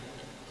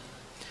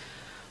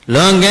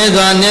လွန်ကဲ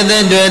စွာနှစ်သ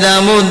က်တွေ့တာ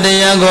မှုတ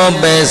ရားကို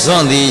ပယ်စွ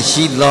န့်သည်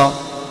ရှိသော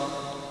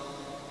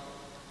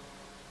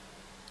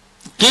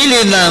ကိ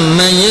လေသာမ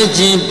န်ရဲ့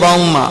ခြင်းပေါ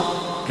င်းမှ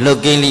လွတ်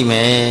ကင်းလိမ့်မ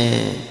ယ်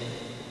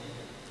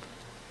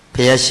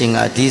ဘုရားရှင်က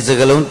ဒီစ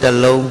ကားလုံးတစ်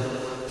လုံး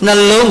နှ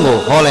လုံးကို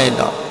ဟောလိုက်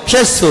တော့ဖြ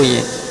တ်ဆိုရ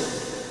င်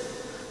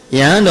ယ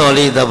ဟန်တော်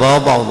လေးသဘော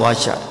ပေါက်သွား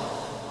ရှာ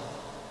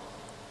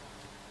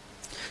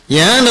ယ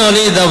ဟန်တော်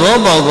လေးသဘော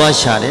ပေါက်သွား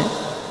ရှာတယ်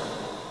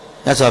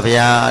မြတ်စွာဘု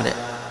ရားတဲ့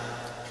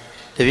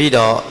တပည့်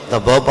တော်သ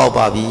ဘောပေါက်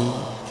ပါပြီ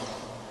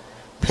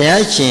ဘု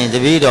ရားရှင်တ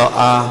ပည့်တော်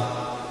အား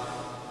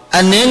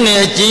အနည်းငယ်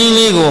အကျဉ်း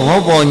လေးကိုဟော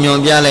ပေါ်ညွန်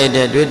ပြလိုက်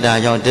တဲ့တွေ့တာ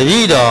ကြောင့်တပ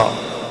ည့်တော်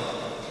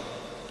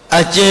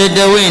အကျေတ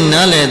ဝိ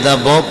နားလေသ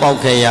ဘောပေါက်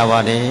ခဲ့ရပါ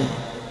တယ်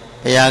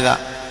ဘုရားက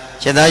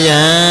ခြေသားယ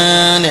ဟ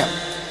န်တဲ့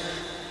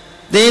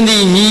သင်သ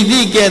ည်ညီသ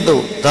ည့်ကဲ့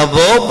သို့သ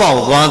ဘောပေါ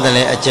က်သွားတယ်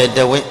လေအကျေတ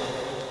ဝိ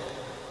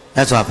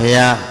that's why ဘု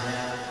ရား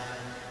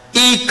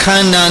ဤခ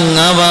န္ဓာ၅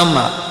ပါး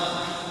မှာ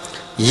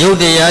ယုတ်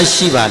တရား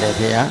ရှိပါတယ်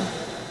ဘုရား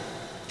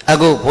အ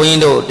ခုဘုန်း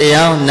ကြီးတို့တ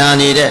ရားနာ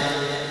နေတဲ့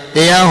တ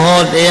ရားဟော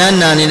တရား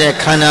နာနေတဲ့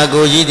ခန္ဓာ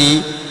ကိုယ်ကြီးသည်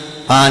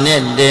ဘာနဲ့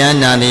တရား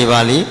နာနေပါ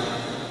လိ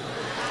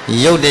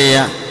ယုတ်တ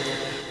ရား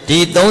ဒီ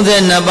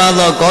32ပါး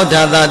သောကောဋ္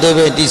ဌာသတို့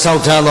ဖြင့်တိဆော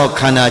က်ထားသော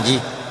ခန္ဓာ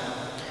ကြီး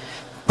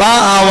ပါ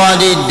အာဝါ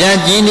ဒိဓာတ်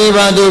ကြီးနေ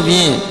ပါတို့ဖြ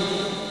င့်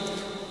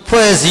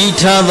ဖွဲ့စည်း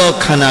ထားသော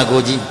ခန္ဓာကို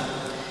ယ်ကြီး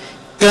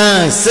ကံ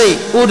စိတ်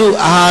ဥဒု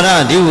အာဟာရ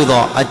ဒီဟု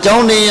သောအကြော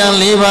င်းတရား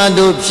၄ပါး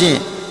တို့ဖြင့်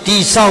တိ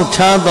ဆောက်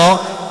ထားသော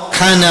ခ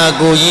န္ဓာ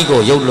ကိုယ်ကြီး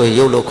ကိုယုတ်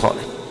လို့ခေါ်တ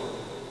ယ်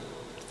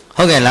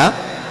ဟုတ်ကဲ့လား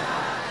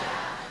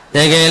တ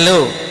ကယ်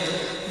လို့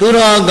သူ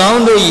တော်ကော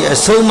င်းတို့၏အ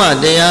ဆုံးအမ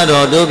တရား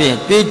တော်တို့ဖြင့်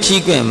တွေ့ထိ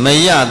ခွင့်မ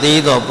ရ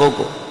သေးသောပုဂ္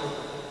ဂိုလ်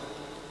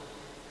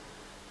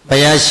ဘ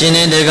ယာရှင်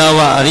နေတကဝ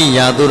အရိ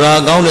ယာသူ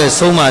တော်ကောင်းတဲ့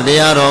ဆုံးမတ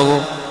ရားတော်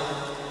ကို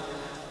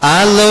အာ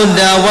လုဒ္ဒ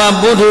ဝ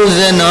ပုထု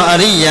ဇေနောအ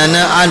ရိယာ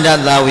နံအတ္တ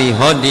သဝိ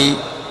ဟောတိ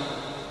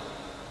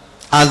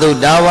အာလုဒ္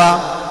ဒဝ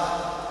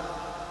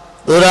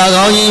သူတော်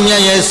ကောင်းကြီးမြ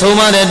တ်ရဲ့ဆုံး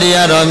မတဲ့တ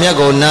ရားတော်မြတ်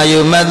ကိုနာယူ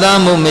မှတ်သား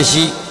မှုမ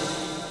ရှိ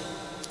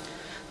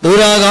သူ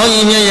တော်ကောင်း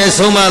ကြီးမြတ်ရဲ့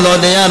ဆုံးမသော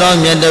တရားတော်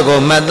မြတ်တို့ကို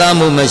မှတ်သား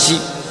မှုမရှိ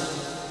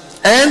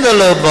အဲ့ဒါ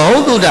လိုဘဟု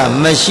တုတ္တ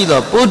မရှိ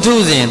သောပုထု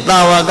ဇဉ်တာ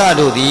ဝက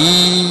တို့သ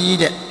ည်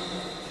တဲ့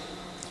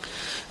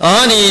ဩ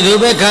ဒီရူ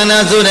ပခန္ဓာ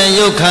ဆိုတဲ့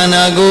ရုပ်ခန္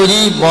ဓာကိုယ်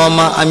ကြီးပေါ်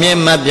မှာအမြဲ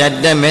မပြတ်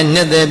တက်မဲ့နှ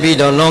စ်သက်ပြီး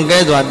တော့လွန်ကဲ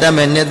စွာတက်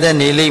မဲ့နှစ်သက်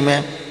နေလိမ့်မ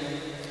ယ်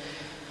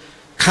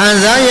ခံ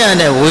စားရ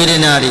တဲ့ဝေဒ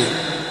နာတွေ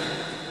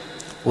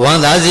ဝ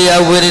မ်းသာစရာ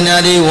ဝေဒနာ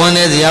တွေဝမ်းန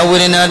ည်းစရာဝေ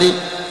ဒနာတွေ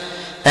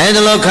အဲ့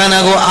ဒါလိုခန္ဓာ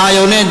ကိုအာ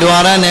ယုန်နဲ့ဓဝ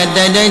ရနဲ့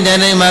တိုက်တိုက်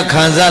မှာ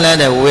ခံစားရ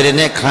တဲ့ဝေဒ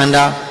နာခန္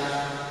ဓာ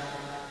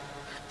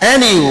အဲ့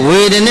ဒီ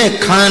ဝေဒနာ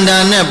ခန္ဓာ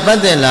နဲ့ပတ်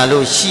သက်လာ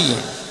လို့ရှိရ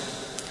င်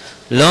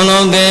လွန်လွ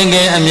န်ကဲ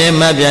ကဲအမြဲ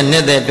မပြတ်နေ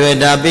တဲ့တွေ့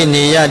တာပြ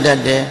နေရတတ်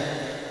တယ်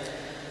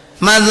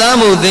။မှတ်သား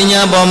မှုသင်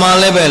ညာပေါ်မှာ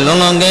လည်းပဲလွန်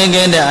လွန်ကဲ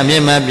ကဲတဲ့အမြဲ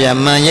မပြတ်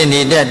မှန်ရ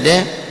နေတတ်တ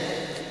ယ်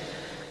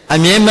။အ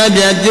မြဲမ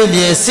ပြတ်ပြုပြ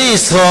င်စိ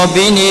ဆော်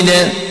ပြီးနေ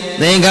တဲ့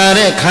သင်္ခါရ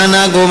ခန္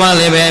ဓာကိုယ်မှ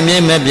လည်းပဲအမြဲ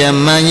မပြတ်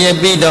မှန်ရ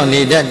ပြီးတော့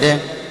နေတတ်တယ်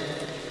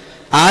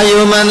။အာယု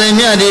မန္တ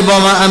မြတ်ဒီ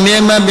ပေါ်မှာအမြဲ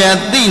မပြတ်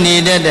သိနေ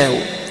တတ်တဲ့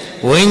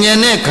ဝိညာဉ်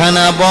နဲ့ခန္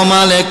ဓာပေါ်မှာ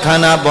လည်းခ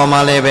န္ဓာပေါ်မှာ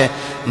လည်းပဲ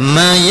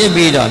မှန်ရ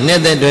ပြီးတော့နေ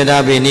တဲ့တွေ့တာ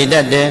ပြနေတ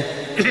တ်တယ်။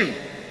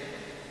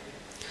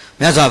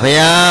မြတ်စွာဘု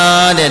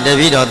ရားတဲ့တ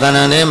ပည့်တော်တဏ္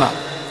ဍာထဲမှာ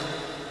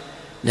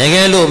တက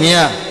ယ်လို့မြ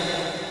တ်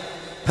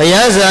ဘု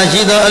ရားစာ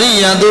ရှိသောအရိ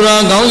ယာသူ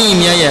တော်ကောင်းကြီး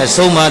မြတ်ရဲ့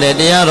ဆုံးမတဲ့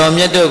တရားတော်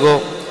မြတ်တို့ကို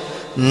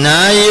နာ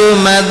ယူ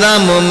မတ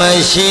မှုမ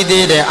ရှိ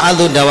သေးတဲ့အ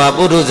တုတဝ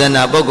ပုထုဇဏ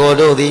ပုဂ္ဂိုလ်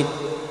တို့သည်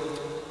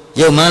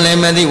ယုတ်မှလည်း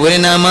မသိဝေဒ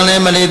နာမှလ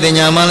ည်းမသိသင်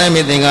ညာမှလည်းမ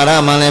သိသင်္ခါရ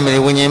မှလည်းမသိ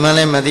ဝိညာဉ်မှလ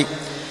ည်းမသိ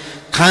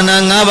ခန္ဓာ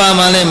၅ပါး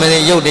မှလည်းမသိ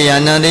ယုတ်တ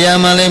ရားနာတရား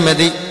မှလည်းမ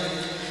သိ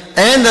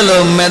အဲ့ဒါ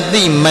လိုမ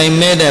သိမိုင်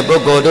မဲတဲ့ပု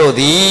ဂ္ဂိုလ်တို့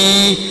သ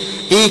ည်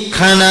ဤခ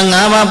န္ဓာ၅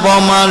ပါး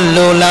ပေါ်မှာ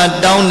လိုလား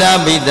တောင်းတ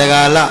ပြီးတ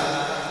ကားလား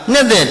နှ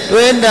စ်သက်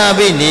တွေ့တာ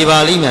ပြီးနေပါ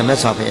လိမ့်မယ်မြတ်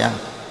စွာဘုရား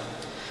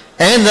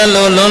အဲ့ဒါ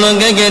လိုလွန်လွန်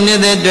ကဲကဲနှစ်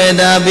သက်တွေ့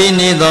တာပြီး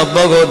နေသော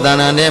ပုဂ္ဂိုလ်တဏ္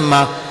ဍာထဲ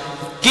မှာ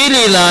ကိ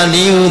လေသာ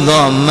ဒီဟု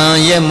သောမှန်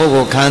ရဲ့မှု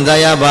ကိုခံစား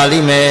ရပါလိ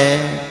မ့်မယ်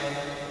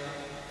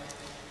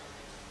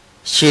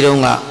ရှိတု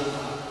န်းက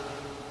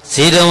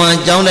ဇေတဝန်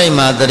ကျောင်းတိုင်း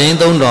မှာသရင်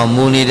သုံးတော်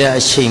မူနေတဲ့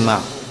အချိန်မှာ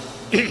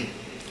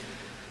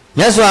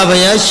မြတ်စွာဘု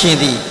ရားရှင်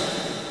သည်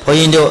ဘုန်း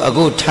ကြီးတို့အ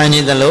ခုထိုင်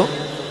နေသလို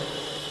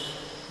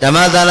ဓမ္မ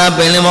သာလပ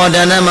င်လင်မော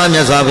ဒါနမှာမြ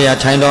တ်စွာဘုရား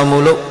ထိုင်တော်မူ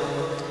လို့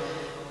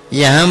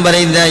ယဟန်ပ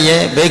ရိသတ်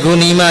ရဲ့ဘေကု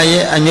ဏီမ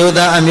ရဲ့အမျိုး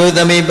သားအမျိုးသ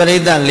မီးပရိ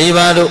သတ်၄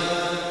ပါးတို့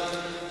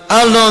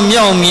အလွန်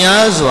မြောက်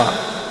များစွာ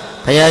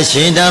ဘုရားရှ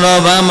င်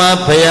တော်ဘာမှာ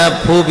ဘုရား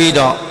ဖူးပြီး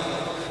တော့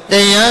တ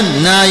ရား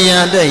နာရန်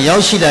အတွက်ရော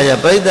က်ရှိလာတဲ့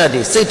ပရိသတ်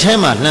တွေစိတ်ထဲ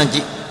မှာလှမ်းကြ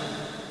ည့်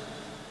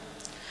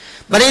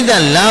ပရိသ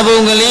တ်လာပုံ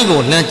ကလေး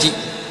ကိုလှမ်းကြည့်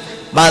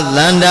ပသ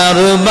န္တာ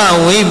ရူပ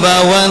ဝိဘ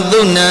ဝံသု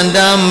ဏန္တ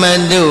မ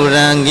တု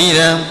ရံဂိ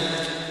ရံ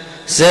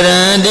စရ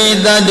န္တိ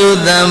တတု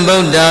သံဗု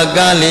ဒ္ဓ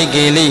ကာလိ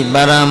ကိလိပ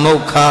ရမု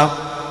ခာ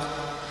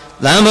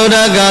သံဗုဒ္ဓ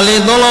ကာလိ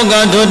သုံးလောက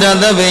ထုထ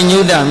သဗ္ဗညု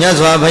တမြတ်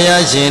စွာဘု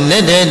ရားရှင်လ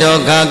က်တေ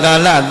တော်ခါကာ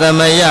လသမ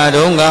ယ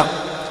တုံးက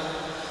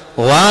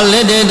ဝါလ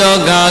က်တေ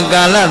တော်ခါ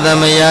ကာလသ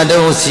မယ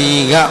တုံးစီ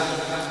က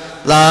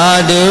သာ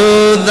ဓု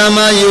သမ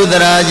ယုတ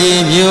ရာ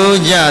ကြီးပြု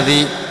ကြသ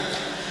ည်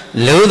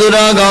လူသူ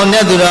တော်ကောင်း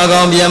နဲ့သူတော်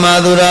ကောင်းမြမ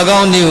သူတော်ကော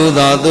င်းဤဟု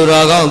သောသူ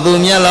တော်ကောင်းသူ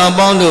မြတ်လောင်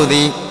ပေါင်းတို့သ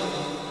ည်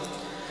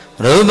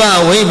ရူပ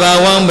ဝိဘ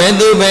ဝံဘေ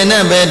တုဘေန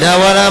ဘေဓ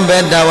ဝရဘေ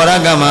ဓဝရ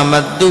ကမမ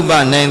တုပ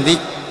နိုင်သည်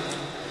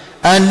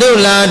အတု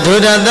လာထု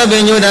ထသဗ္ဗ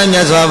ညုတမြ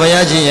တ်စွာဘု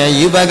ရားရှင်ရဲ့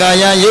ယူပကာ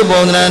ယယုတ်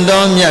ပုံသဏ္ဍာန်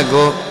တော်မြတ်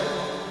ကို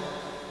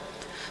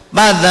ပ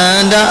တ္တ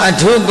န္တအ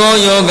ထုကော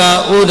ယောဂ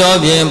ဥတော်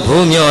ဖြင့်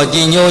ဖူးမြော်ကြ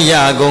ည်ညိုရ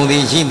ကုန်သ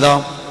ည်ရှိသော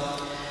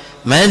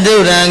မတု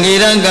ရံဂိ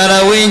ရံကာရ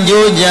ဝိ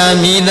ကြိုးကြ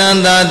မိတန်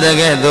သာတ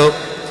ကဲ့သို့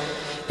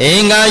အ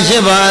င်္ဂါ၈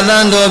ပါးအသံ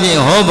တော်ဖြ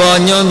င့်ဟောပေါ်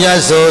ညွှန်ပြ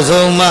ဆို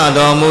ဆုံးမ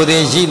တော်မူသ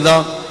ည်ရှိ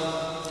သော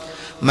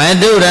မ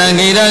တုရံ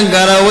ဂိရံ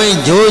ကာရဝိ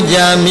ကြိုးကြ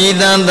မိ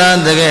တန်သာ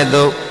တကဲ့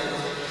သို့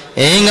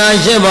အင်္ဂါ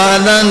၈ပါး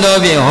အသံတော်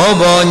ဖြင့်ဟော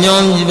ပေါ်ညွှ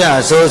န်ပြ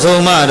ဆို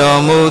ဆုံးမ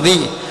တော်မူသ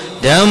ည်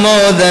ဓမ္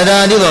မောတရာ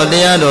တိသောတ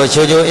ရားတော်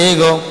ချိုချိုဧ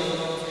ကုံ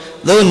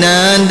သုဏ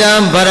န္တံ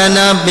ဗရဏ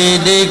ပိ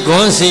တိဂွ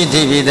န်စီ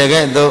တိပိတ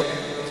ကဲ့သို့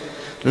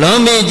လွန်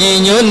မိကြည်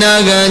ညိုနာ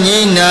ခံ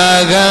ကြီးနာ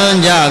ခံ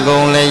ကြကု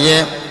န်လည်း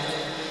ရဲ့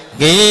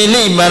ကိ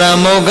လိပရ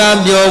မောက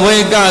ပျော်ဝဲ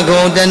က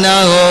ကုံတနာ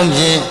ဟုံ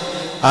ဖြင့်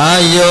အာ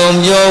ယုံ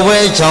ပျော်ဝဲ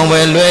ချောင်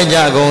ဝဲလွဲကြ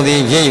ကုန်သ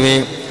ည်ဖြစ်၍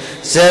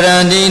စရ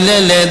န္တိလ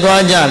က်လက်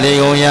သွားကြလေ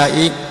ကုန်ရ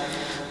၏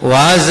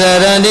ဝါစ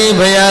ရန္တိ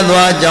ဘုရား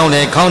သွားကြောင်း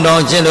လေခေါင်းတော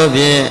င်ခြင်းတို့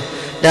ဖြင့်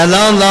တ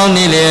လောင်းလောင်း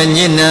နေလေည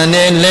ဉ့်နံ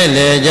နေလက်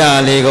လေကြ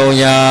လေကုန်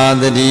ရာ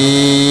တ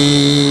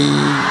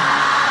ည်း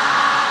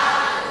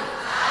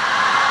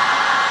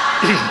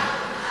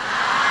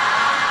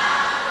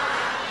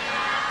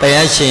ဘု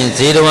ရားရှင်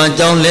ဇေတဝန်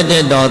ကျောင်းလက်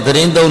တဲ့တော်သရ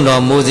င်သုံး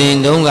တော်မူစဉ်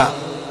တုန်းက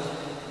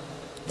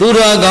သူ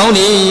တော်ကောင်း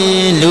တွေ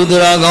လူသူ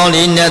တော်ကောင်း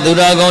တွေနတ်သူ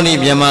တော်ကောင်းတွေ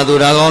မြမသူ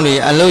တော်ကောင်းတွေ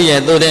အလို့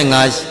ရဲ့သို့တဲ့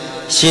ငါ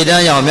ရှေ့တ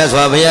န်းရောက်မြတ်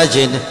စွာဘုရားရှ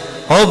င်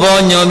ဟော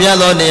ပေါ်ညွန်ပြ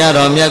သောတရား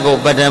တော်မြတ်ကို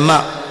ပထမ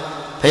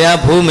ဖယား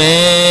ဖူးမ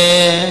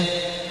ယ်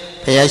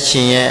ဖယားရှ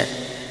င်ရဲ့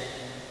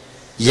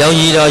ရောင်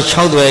ကြီးတော်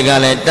6သွဲက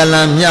လည်းတ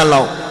လံမြတ်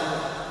လောက်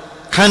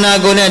ခန္ဓာ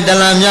ကိုယ်နဲ့တ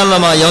လံမြတ်လော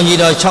က်မှရောင်ကြီး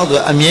တော်6သွဲ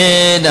အမြဲ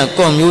တမ်း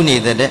ကွန်မြူးနေ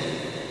တဲ့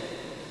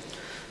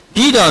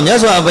ပြီးတော့မြတ်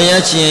စွာဘု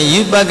ရားရှင်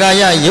ယူပကာ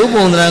ယရုပ်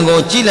ပုံသဏ္ဍာန်ကို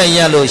ကြည့်လိုက်ရ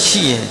လို့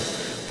ရှိရင်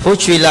ဖိုး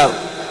ချွေလောက်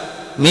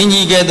မင်း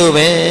ကြီးကဲ့သို့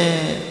ပဲ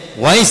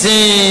ဝိုင်းစ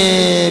င်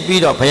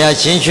ပြီးတော့ဘုရား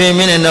ရှင်ရွှေမ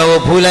င်းနဲ့တော်ကို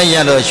ဖူးလိုက်ရ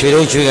တော့ရွှေ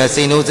တို့ရွှေက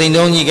စိန်တို့စိန်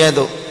တုံးကြီးကဲ့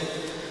သို့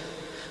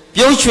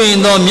ပြုံးရွှင်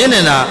သောမျက်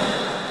နှာ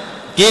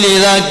ကိလေ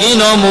သာကင်း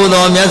တော်မူ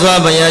သောမြတ်စွာ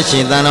ဘုရားရှ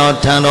င်တန်တော်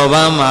ထံတော်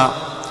ဘာမှာ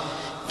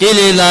ကိ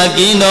လေသာက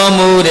င်းတော်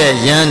မူတဲ့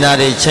ယန္တာ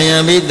တွေခြံရံ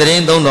ပြီးတရ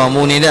င်သုံးတော်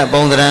မူနေတဲ့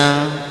ပုံသဏ္ဍာန်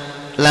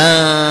လ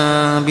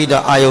မ်းပြီး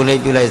တော့အာယုန်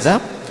လေးပြုလိုက်စ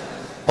မ်း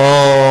ဩ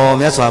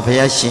မြတ်စွာဘု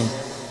ရားရှင်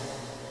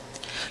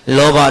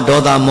လောဘဒေါ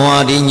သမောဟ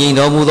ဒီညီ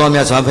တော်မူသောမြ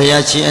တ်စွာဘု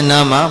ရားရှင်အနာ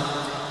မှာ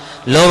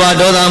လောဘ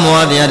ဒေါသမော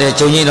ဟတရားတဲ့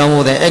ချုပ်ငြိတော်မူ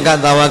တဲ့အက္က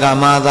သဝက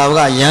မဟာသဝ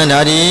ကယန္တာ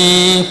ဒီ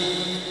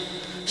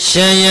ရှ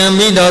င်ယံ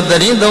ပြီးတော့တ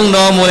ရင်သုံး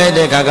တော်မူလိုက်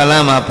တဲ့ခါကလ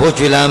မ်းမှာဖိုး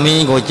ချွေလာမ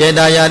င်းကိုကျေ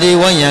တာယာဒီ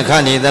ဝိုင်းရန်ခ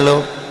နေသ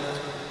လို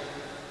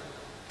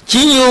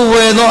ကြီးညိုဝ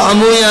ယ်သောအ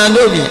မူအရာ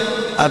တို့ဖြင့်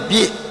အပြ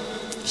ည့်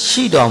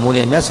ရှိတော်မူ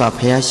တဲ့မြတ်စွာ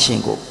ဘုရားရှင်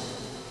ကို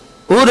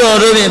ဥတော်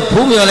တို့ဖြင့်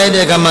ဖူးမြော်လိုက်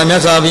တဲ့ကမှာမြ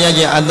တ်စွာဘုရား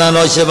ရှင်အတန်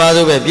တော်၈ပါး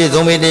သို့ပဲပြည့်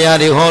စုံပေတရား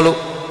တွေဟောလို့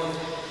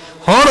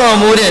ဟောတော်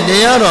မူတဲ့တ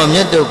ရားတော်မြ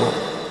တ်တို့ကို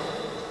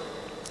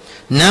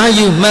နာ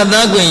ယူမှတ်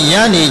သားခွင့်ရ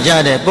နေကြ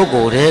တဲ့ပုဂ္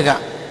ဂိုလ်တွေက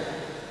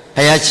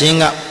ဘုရားရှင်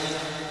က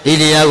ဒီ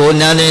တရားကို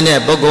နားနေတဲ့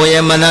ပုဂ္ဂိုလ်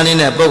ရဲ့မနာနေ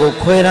တဲ့ပုဂ္ဂိုလ်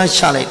ခွဲထား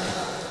ချလိုက်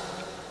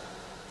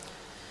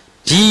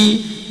ဒီ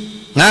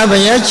ငါဘု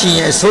ရားရှင်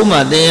ရဲ့အဆုံးအမ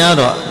တရား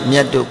တော်မြ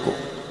တ်တို့ကို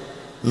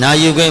နာ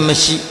ယူခွင့်မ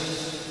ရှိ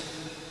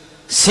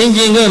ဆင်ခြ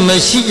င်ခွင့်မ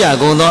ရှိကြ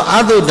ကုန်သောအ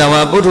တုတ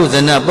ဝါပုထုဇ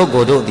ဏပုဂ္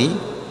ဂိုလ်တို့သည်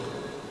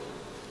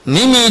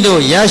မိမိ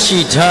တို့ရရှိ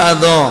ထား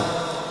သော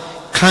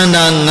ခန္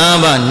ဓာ၅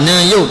ပါးနာ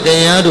မ်ယုတ်တ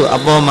ရားတို့အ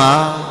ပေါ်မှာ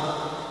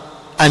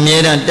အမြဲ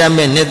တမ်းတက်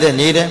မဲ့နှစ်သက်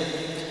နေတယ်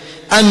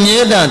အမြဲ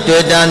တမ်း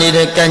တွေ့တာနေတ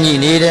ယ်ကန့်ညိ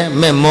နေတယ်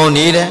မဲ့မော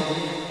နေတယ်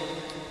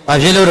ဘာ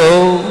ဖြစ်လို့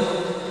တော့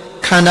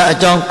ခန္ဓာအ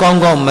ကြောင်းကောင်း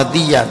ကောင်းမ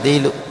သိရသေး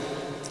လို့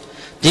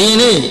ဒီ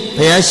နေ့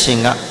ဘုရားရှင်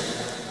က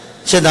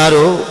ရှစ်သား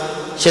တို့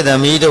ရှစ်သ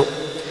မီးတို့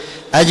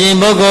အကျင့်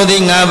ပုဂ္ဂိုလ်သ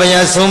ည်ငါဘု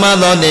ရားဆုံးမ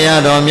သောတ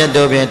ရားတော်မြတ်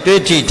တို့ဖြင့်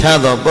တွေ့ထိထား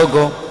သောပုဂ္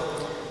ဂိုလ်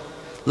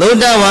လော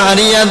တဝအ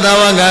ရိယသ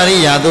ဝဂရိ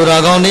ယသူ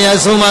တော်ကောင်းတရား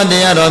ဆုံးမတ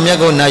ရားတော်မြတ်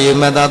ကိုနာယူ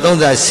မှတ်သာသုံး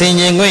သဆင်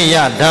ခြင်ခွင့်ရ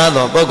ထား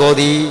သောပုဂ္ဂိုလ်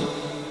သည်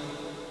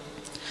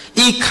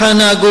ဤခန္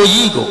ဓာကိုယ်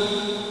ကြီးကို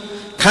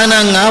ခန္ဓာ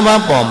၅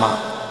ပါးပေါ်မှာ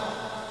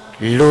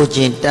လိုချ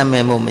င်တတ်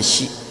မဲ့မှုမ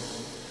ရှိ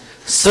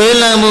ဆွေး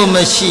လန်းမှုမ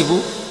ရှိ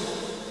ဘူး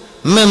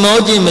မမော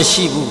ခြင်းမ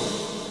ရှိဘူး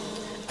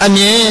အ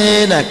မြဲ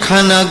တမ်းခ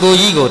န္ဓာကိုယ်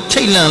ကြီးကို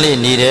ထိတ်လန့်လေး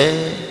နေတယ်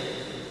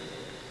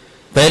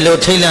ဘယ်လို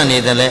ထိတ်လန့်နေ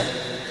သလဲ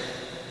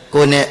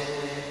ကိုယ်နဲ့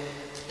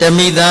တ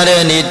မိသား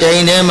တဲ့နေတိ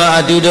မ်ထဲမှာ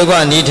အတူတကွ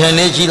နေထိုင်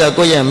နေရှိတော့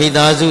ကိုယ့်ရဲ့မိ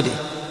သားစုတွေ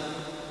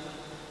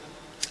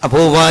အ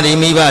ဖိုးဘွားတွေ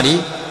မိဘတွေ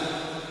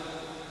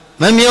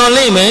မမျော်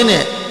လိမ့်မယ်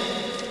နဲ့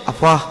အ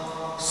ဖွား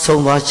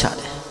ဆုံးသွားချ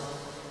တယ်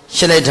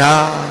ရှစ်လိုက်တာ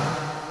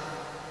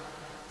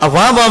အ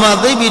ဖွားပေါ်မှာ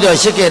သိပြီးတော့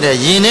ရှစ်ခဲ့တယ်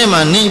ရင်ထဲ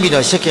မှာနှိမ့်ပြီး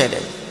တော့ရှစ်ခဲ့တ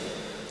ယ်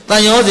တ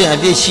န်ရောစဉ်အ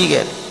ပြည့်ရှိ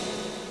ခဲ့တယ်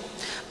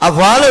အ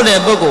ဖွားလို့တဲ့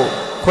ပုဂ္ဂိုလ်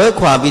ခွဲ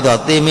ခွာပြီးတော့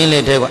သေမင်း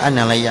လေးတဲကိုအ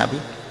နံလိုက်ရပြီ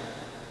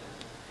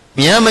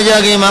မြန်မကြ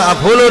ခင်မှာအ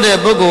ဖိုးလို့တဲ့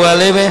ပုဂ္ဂိုလ်က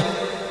လည်းပဲ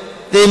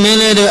သေမင်း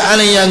လေးတွေအ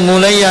လိုက်ရငုံ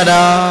လိုက်ရ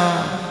တာ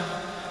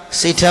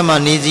စိတ်ထဲမှာ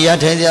နေစရာ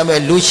ထိုင်စရာပဲ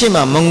လူရှိ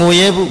မှမငို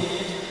ရဲဘူး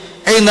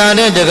အိမ်သား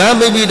တဲ့တကား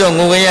ပိတ်ပြီးတော့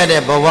ငိုခဲ့ရ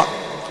တဲ့ဘဝ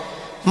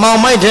မောင်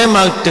မိုက်ထဲ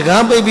မှာတ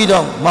ကားပိတ်ပြီး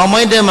တော့မောင်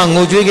မိုက်ထဲမှာ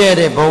ငိုကြွေးခဲ့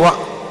တဲ့ဘဝ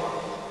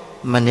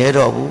မနေ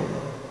တော့ဘူး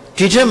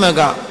ဒီထက်မှ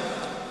က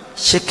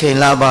ရှစ်ခင်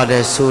လာပါတ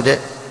ယ်ဆိုတဲ့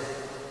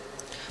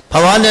ဘ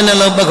ဝတဲ့နှ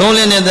လုံးပကုံး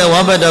လေးနဲ့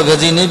ဝါဘတ်တော်က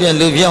စီနေပြန်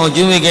လူပြအောင်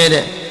ကျွေးမိခဲ့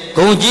တဲ့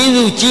ဂုံကြီး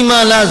စုကြီး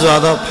မားလာစွာ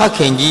သောဖခ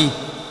င်ကြီး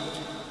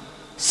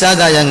စ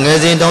သရငယ်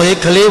စဉ်တောင်ရေး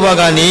ကလေးဘဝ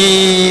ကနေ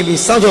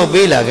ပြီးစောင့်ရှောက်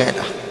ပေးလာခဲ့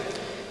တာ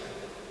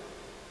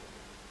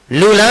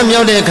လူလမ်း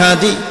မြောက်တဲ့ခါ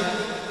တိ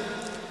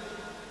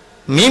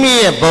မိမိ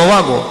ရဲ့ဘဝ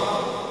ကို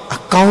အ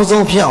ကောင်း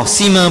ဆုံးဖြစ်အောင်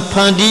စီမံဖ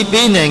န်တီး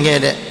ပေးနိုင်ခဲ့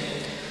တဲ့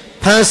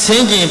ဖန်ဆ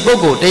င်းခြင်းပုဂ္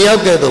ဂိုလ်တယော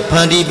က်ကဲ့သို့ဖ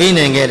န်တီးပေး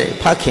နိုင်ခဲ့တဲ့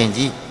ဖခင်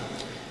ကြီး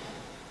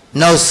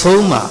နောက်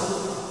ဆုံးမှာ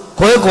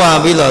ခွဲခွာ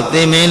ပြီးတော့သ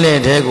င်မင်းလက်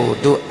ထဲကို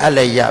တို့အပ်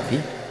လိုက်ရပြီ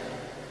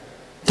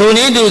ထိုန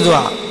ည်းတူ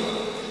စွာ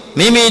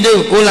မိမိ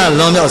တို့ကိုလ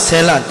လွန်မြောက်ဆ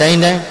ယ်လတိုင်း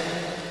တိုင်း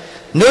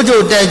နှုတ်ထု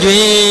တ်တက်ကြွ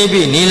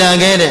ပြီးနီလာ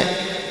ခဲ့တဲ့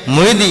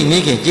မွေးသည့်မိ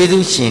ခင်ကျေး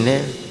ဇူးရှင်လဲ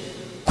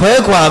ခွဲ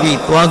ခွာပြီး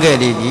သွားခဲ့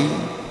တယ်ပြီ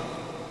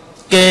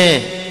ကဲ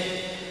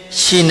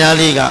ရှင်နာ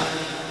လေးက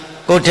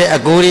ကိုယ့်တဲ့အ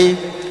ကိုတွေ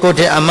ကိုယ့်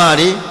တဲ့အမ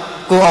တွေ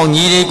ကိုယ့်အောင်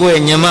ညီတွေကိုယ့်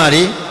ရဲ့ညီမ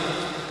တွေ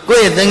ကို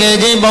ယ့်ရဲ့တငယ်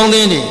ချင်းပေါင်းသ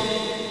င်းတွေ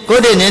ကို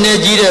ယ့်တဲ့နည်းနည်း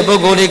ကြီးတဲ့ပု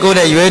ဂ္ဂိုလ်တွေကိုယ့်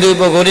တဲ့ရွယ်သူ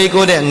ပုဂ္ဂိုလ်တွေ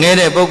ကိုယ့်တဲ့ငယ်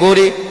တဲ့ပုဂ္ဂိုလ်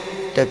တွေ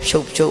တဖြု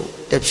တ်ဖြုတ်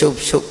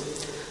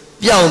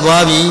ပျောက်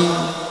သွားပြီ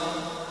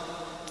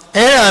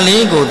အဲ့ဒါ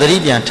လေးကိုသတိ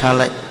ပြန်ထား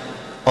လိုက်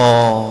ဩ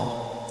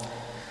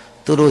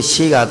သူတို့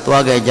ရှေ့က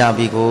သွားခဲ့ကြ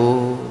ပြီကို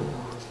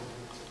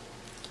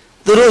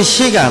သူတို့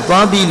ရှေ့က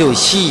သွားပြီလို့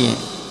ရှိရင်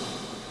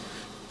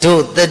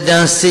တို့တက်တ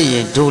န်းစစ်ရ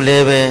င်တို့လ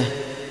ည်းပဲ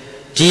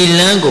ဒီလ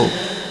မ်းကို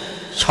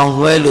ချောင်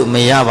လွှဲလို့မ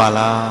ရပါ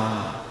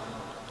လား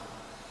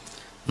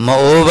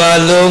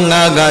Maobalo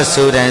ngaga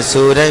sudan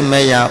sudan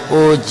maya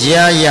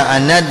ojaya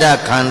anada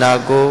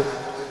khandago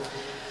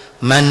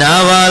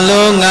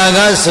Manavalo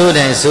ngaga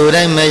sudan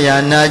sudan maya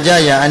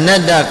najaya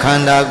anada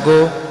khandago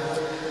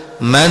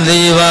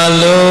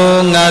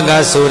Mandivalo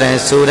ngaga sudan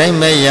sudan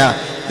maya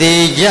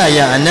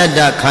tejaya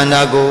anada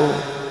khandago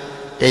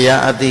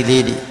Tayar ati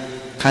lidi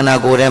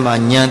khandago re ma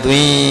nyan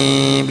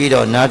twin pi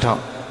do na thao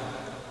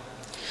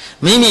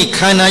Mimi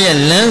khanda ye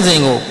lan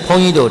sin ko phon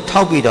ji do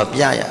thao pi do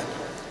pya ya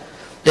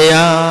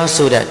Tayar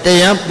so that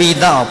Tayar pi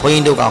da phon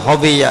ji do ka ho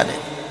pi ya de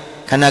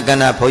khana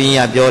kana phon ji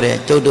ya pyo de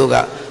chou do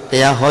ka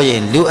Tayar ho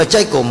yin lu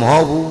achait ko ma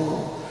ho bu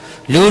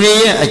lu de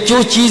ye acho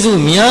chi su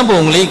mya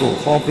pong le ko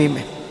ho pi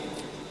me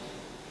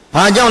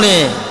Ba jaw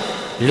le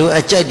lu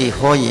achait di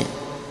ho yin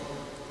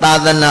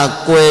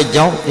Tadana kwe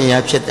jaw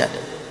Tayar phit dat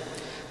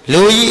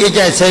Lu yi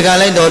achait se ka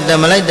lai do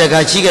tam lai ta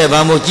ka chi ke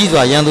ba mo ji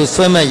swa yan tu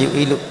swai mat yu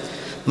yi lu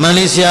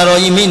Malaysia ro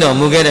yi mi no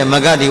mu ke de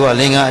maga di wa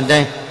linga a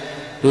tain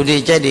lu de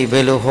achait di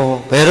be lo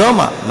ho be ro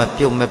ma ma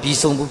pyou ma pi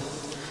song bu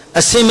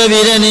asin ma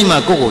pi de ni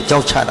ma ko ko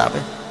jaw cha da be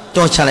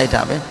jaw cha lai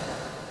ta be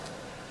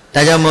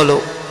Da jaw mo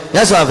lo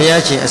Yat swa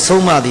Bhuya Shin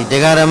asong ma di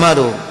Dega Dhamma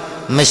do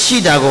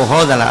mashi da ko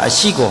ho da la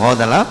ashi ko ho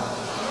da la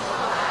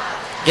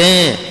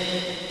Ke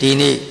di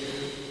ni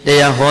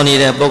Tayar ho ni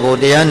de puggol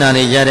Tayar na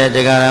ni ja de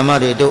Dega Dhamma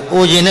de do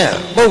o jin ne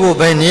puggol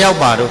be ni yauk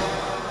pa do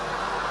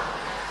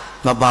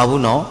Ma pa bu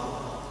no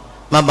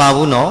Ma pa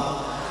bu no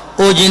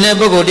o jin ne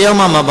puggol tayauk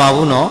ma ma pa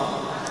bu no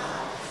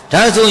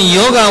Da so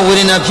yoga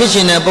vedana phit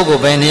chin ne puggol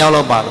be ni yauk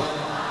lo pa do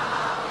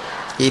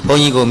Di phon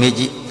ji ko me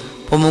ji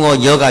phon phon ko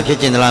yoga phit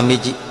chin da la me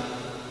ji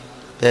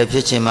Be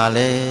phit chin ma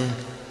le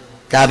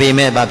Da pe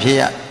me ba phit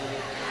ya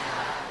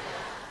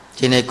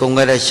Chin ne kong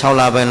ke de 6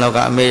 la pai law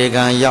ka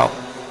American yauk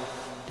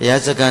Tayar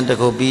sakan ta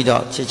ko pi do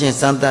chit chin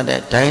san tat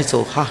de dain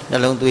so ha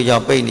nalong twi jaw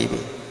pai ni pi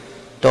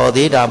Taw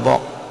the da paw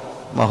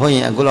Ma hot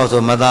yin aku law so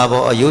ma tha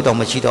paw ayou taw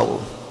ma chi taw bu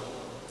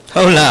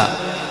Hou la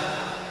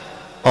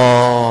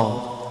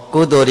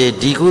Kudo de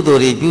di kudo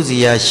de pyu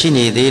siya shi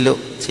ni the lo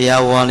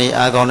Siya wan ni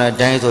a kaung de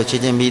dain so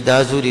chit chin mi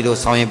ta su di lo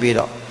saung yin pi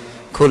do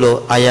Khu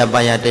lo aya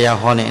paya Tayar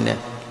ho ni de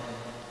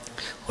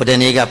Hot de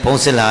ni ka phon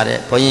sit la de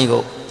phon yin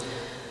ko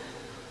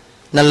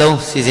Nalong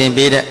si sin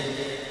pi de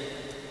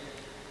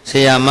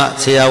Siya ma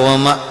siya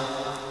wan ma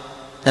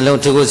Nalong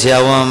thu ko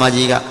siya wan ma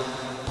ji ka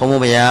Phon mo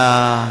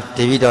baya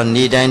Di pi do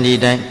ni dain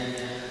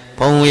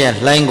Phon mo ye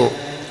hlain ko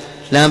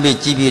Lan pi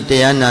ji pi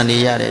Tayar na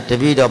ni ya de Di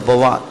pi do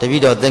bawa Di pi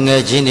do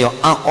tengge chin de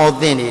an o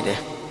tin ni de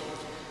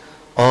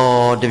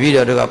Di pi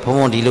do ka phon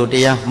mo di lo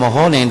Tayar ma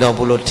ho nin do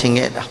bu lo thin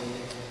ke da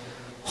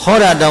Ho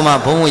da taw ma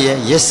phon mo ye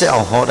yet set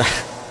aung ho da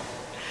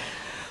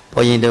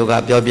Phon yin do ka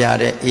pyo pya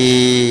de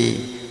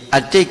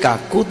Atit ka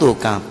kudo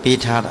kan pi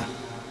tha da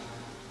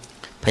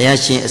Bhuya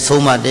Shin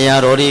asong ma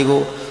Tayar ro di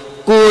ko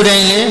Ko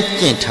dain le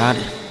chin tha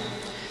de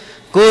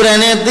Ko dain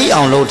le thi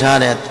aung lo tha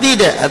de thi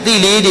de a thi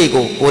le de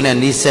ko ko ne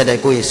ni set de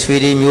ko ye swai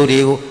de myo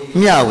de ko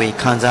mya we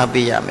khan sa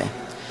pi ya me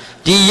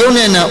Di yong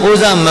ne na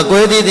oza ma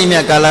kwe thi thi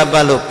mya kala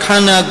pat lo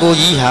khanda ko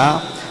ji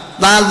ha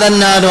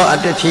Thadana do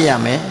atwet phit ya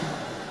me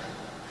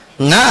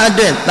Nga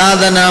atwet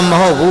thadana ma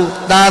hot bu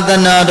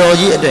Thadana do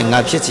ji atwet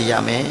nga phit si ya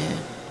me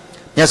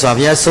Yat swa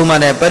Bhuya asong ma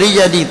de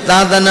pariyatti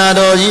thadana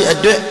do ji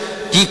atwet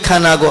Di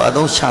khanda ko a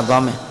thong cha twa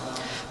me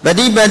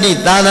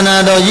Patipatti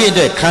thadana do ji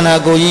atwet khanda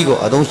ko ji ko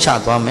a thong cha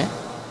twa me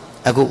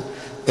Aku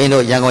in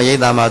do Yangon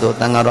Yaitha ma do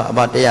Thangka do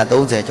aba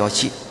 130 chaw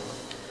shi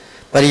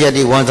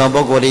Pariyatti wan saung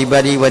puggol de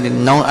patti watti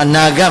naung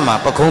anagat ma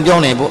pakhong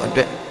pyaung naing pho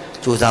atwet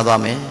jo sa twa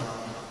me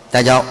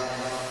Da jaw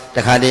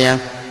Takha tayan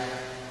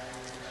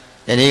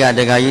Yani ka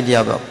Dega ji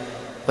tayauk do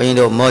Phon yin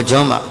do Mo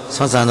Jong ma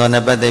Swan san taw ne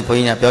pat thai phon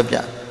yin na pyo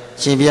pya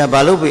Shin Bhuya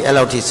ba lo pi ai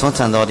lauk thi swan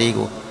san taw de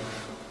ko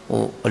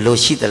a lo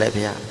shi de le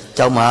Bhuya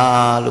Chaw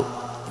ma lo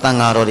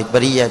Thangka ro de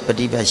pariyat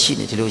patipat shi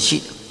ni di lo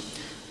shi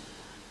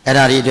Ai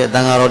da di atwet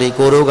Thangka ro de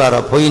ko ro ka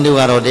do phon yin do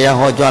ka do Tayar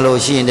ho chwa lo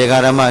shi yin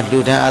Dega Dhamma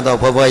hlu than a taw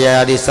phwa phwa ya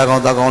ya de sa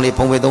kaung ta kaung le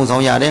phon phe thong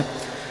saung ya de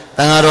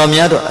Thangka ro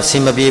mya do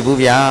asin ma pi bu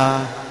Bhuya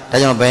Da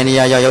jaw be ni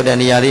ya yauk de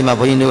ni ya de ma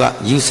phon yin do ka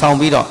yu saung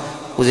pi do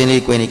U sin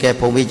le kwin ni ke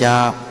phon pi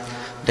ja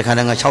Takha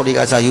nga 6 de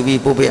ka sa yu pi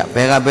poh pi ya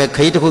be ka be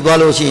khai takhu twa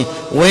lo shi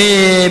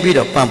win pi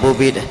do pan poh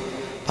pi de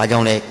Ba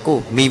jaw le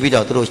ko mi pi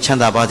do tu lo chan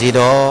tha pa si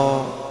do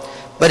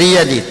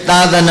Pariyatti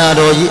thadana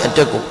do ji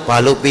atwet ko ba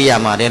lo pi ya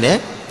ma de le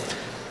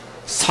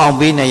Saung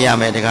pi nai ya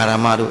me Dega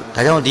Dhamma do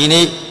Da jaw di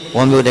ni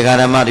wan myo Dega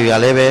Dhamma de ya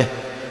le be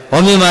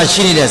wan myo ma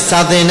shi ni de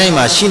sa tin nai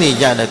ma shi ni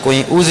ja de ko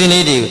yin u sin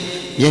le de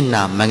yet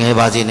na ma ngai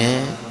pa si ne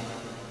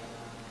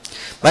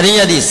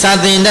Pariyatti sa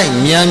tin nai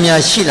mya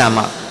mya shi la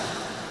ma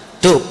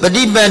Do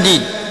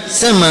patipatti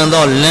Set man do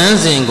lan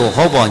sin ko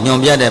ho paw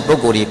nyong pya de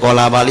puggol de paw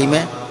la pa li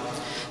me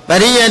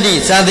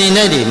Pariyatti sa tin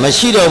nai de ma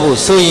shi do bu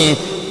so yin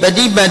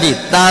Patipatti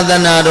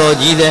thadana do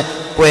ji de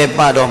pwe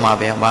pa do ma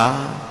phe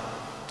ba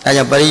Da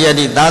jaw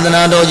pariyatti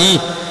thadana do ji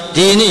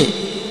di ni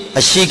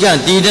ashi ka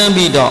ti tan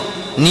pi do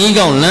Ni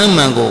kaung lan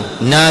man ko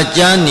na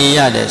cha ni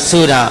ya de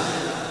so da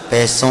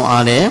be swan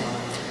a de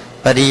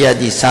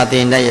Pariyatti sa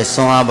tin nai ye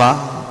swan a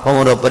ba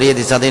Phon do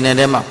pariyatti sa tin nai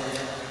de ma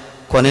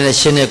 9 နဲ့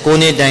 10 နဲ့ 9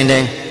 နှစ်တိုင်တို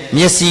င်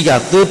မျက်စိက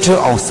သွေးထွ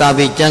က်အောင်စာ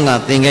ပေကျမ်းက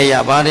သင်ခဲ့ရ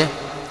ပါတယ်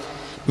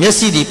မျက်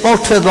စိဒီပေါ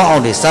က်ထွက်သွားအော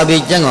င်ဒီစာပေ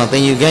ကျမ်းကသ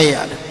င်ယူခဲ့ရ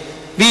တယ်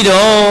ပြီး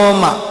တော့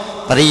မှ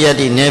ပရိယတ္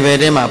တိနယ်ပယ်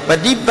ထဲမှာပ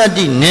ฏิပတ်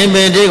တိနယ်ပ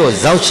ယ်တွေကို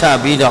ဇောက်ချ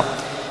ပြီးတော့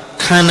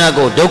ခန္ဓာ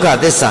ကိုဒုက္ခ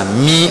သစ္စာ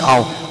မြင်အော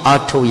င်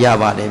အားထုတ်ရ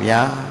ပါတယ်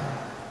ဗျာ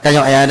ဒါ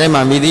ကြောင့်အရာတိုင်း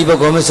မှာမိသည့်ပု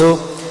ဂ္ဂိုလ်မဆို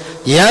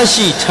ရ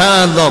ရှိ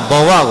ထားသောဘ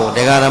ဝကိုတ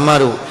ရားဓမ္မ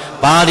တို့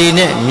ဘာတွေ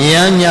နဲ့မြ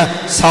န်မြန်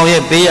ဆောင်ရွ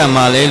က်ပေးရ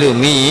မှာလဲလို့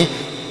မြင်ရင်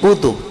ကု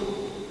သိုလ်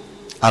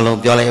အလုံး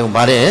ပြောလိုက်အောင်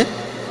ဗါတဲ့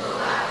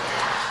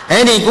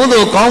အဲ့ဒီကု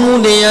သိုလ်ကောင်းမှု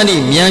တရားတွေ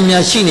မြန်မြ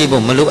န်ရှိနေ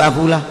ဖို့မလိုအပ်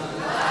ဘူးလား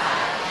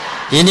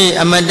ဒီနေ့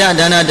အမတ္တ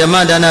ဒါနဓမ္မ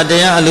ဒါနတ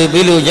ရားအလို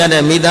ပေးလို့ရ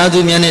တဲ့မိသားစု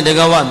များနဲ့တက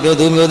ဝပြော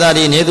သူမျိုးသား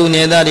တွေနေသူ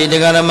နေသားတွေတ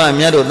ရားဓမ္မ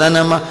များတို့သဏ္ဍာ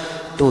န်မှာ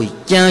တို့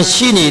ကြံ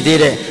ရှိနေသေး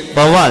တဲ့ဘ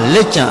ဝလ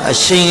က်ကျန်အ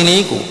ရှင်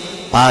လေးကို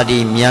ဘာဒီ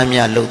များ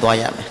များလှုပ်သွား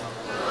ရမယ်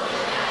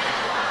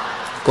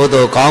ကု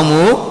သိုလ်ကောင်း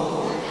မှု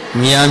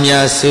များ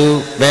များစု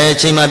ဘယ်အ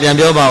ချိန်မှပြန်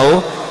ပြောပါဦး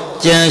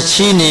ကြံ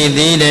ရှိနေ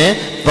သေးတဲ့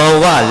ဘ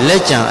ဝလ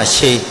က်ကျန်အ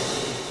ရှိ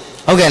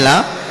ဟုတ်ကဲ့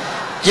လား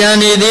ကြံ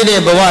နေသေးတဲ့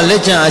ဘဝလ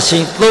က်ကျန်အရှိ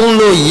သုံး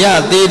လို့ရ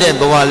သေးတဲ့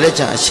ဘဝလက်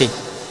ကျန်အရှိ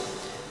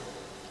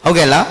ဟုတ်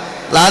ကဲ့လား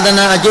သာသ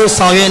နာအကျိုး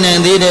ဆောင်ရွက်နို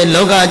င်သေးတဲ့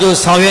လောကအကျိုး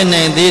ဆောင်ရွက်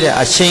နိုင်သေးတဲ့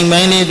အချိန်ပို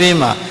င်းလေးတွင်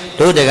မှာ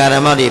တို့တရားဓ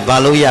မ္မတွေဘာ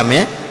လို့ရမ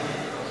ယ်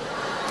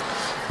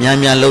များ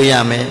များလို့ရ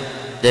မယ်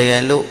တက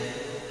ယ်လို့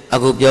အ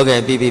ခုပြော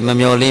ခဲ့ပြီးမ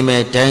မျော်လင့်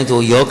မဲ့တိုင်း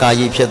ဆိုယောဂါ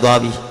ကြီးဖြစ်သွား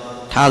ပြီ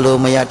ထားလို့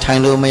မရထို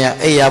င်လို့မရ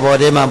အိယာဘော်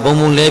ထဲမှာဘုံ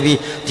ဘုံလဲပြီး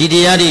ဒီတ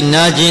ရားတွေ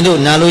နာကျင်လို့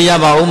နာလို့ရ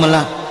ပါဦးမ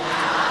လား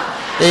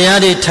တရား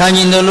တွေထိုင်ကျ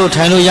င်လို့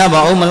ထိုင်လို့ရ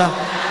ပါဦးမလား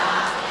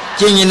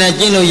ကျင့်ကျင်နဲ့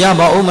ကျင့်လို့ရ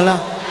ပါဦးမလား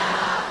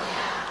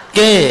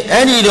ကဲ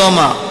အဲ့ဒီတော့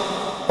မှဩ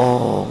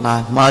ငါ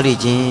မှားလိ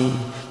ချင်း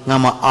ငါ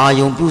မှာအာ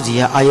ယုံပြုစီ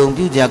ရအာယုံ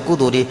ပြုစီရကု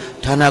သိုလ်တွေ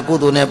ဌာနကု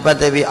သိုလ်နဲ့ပတ်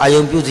သက်ပြီးအာ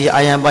ယုံပြုစီ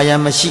အာယံပါယံ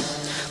မရှိ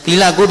သီ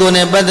လကုသိုလ်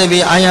နဲ့ပတ်သက်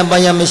ပြီးအာယံပါ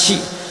ယံမရှိ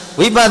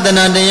ဝိပဿ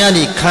နာတရား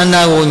ဒီခန္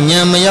ဓာကိုဉာ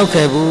ဏ်မရောက်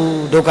ခဲ့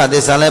ဘူးဒုက္ခသ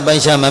စ္စာလည်းပို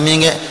င်းခြားမမြင်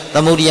ခဲ့သ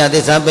မုဒိယသ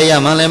စ္စာပဲရ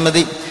မှလည်းမ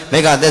သိမေ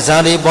ဃသစ္စာ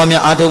တွေပေါ်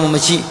များအားထုတ်မှုမ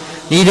ရှိ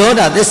និရော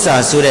ဓသစ္စာ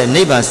ဆိုတဲ့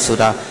နိဗ္ဗာန်ဆို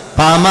တာ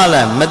ဘာမှလ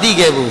ည်းမသိ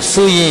ခဲ့ဘူး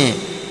ဆိုရင်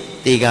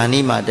ဒီက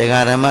နေ့မှာတ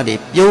ရားဓမ္မတွေ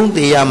ပြုံး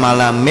သေးရမှာ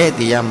လားမဲ့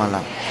သေးရမှာ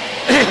လား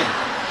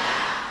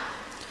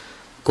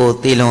ကိုယ်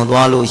တည်လွန်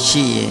သွားလို့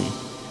ရှိရင်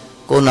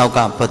ကိုယ်နောက်က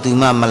ဘသူ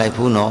မှမလိုက်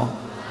ဘူးနော်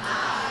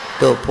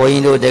တို့ဘုန်း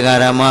ကြီးတို့တရား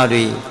ဓမ္မ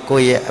တွေကို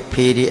ယ့်ရဲ့အ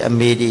ဖေတွေအ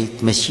မေတွေ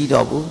မရှိ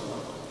တော့ဘူး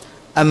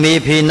အမေ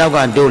ဖေနောက်က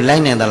တို့လို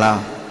က်နေသလား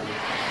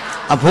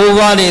အဖိုး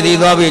ဘွားတွေတည်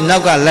သွားပြီးနော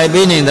က်ကလိုက်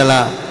ပေးနေသ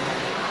လား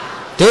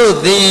တို့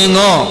သိရင်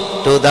ကော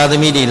တို့သားသ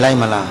မီးတွေလိုက်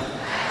မလား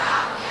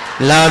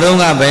လာတော့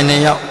ကဘယ်နဲ့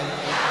ရောက်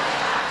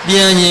ပြ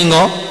န်ရင်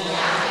ကော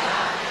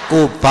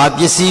ကိုဘာပ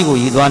စ္စည်းကို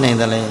ယူသွားနိုင်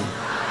သလဲ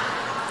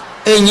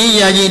အိမ်ကြီး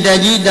ရာကြီးတက်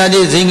ကြီးတာ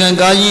တဲ့ဇင်ခံ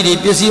ကားကြီးတွေ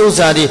ပစ္စည်းဥစ္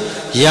စာတွေ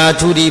ယာ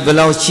ထူတွေဘယ်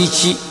လောက်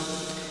ရှိ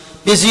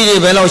ပစ္စည်းတွေ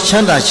ဘယ်လောက်ချ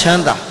မ်းသာ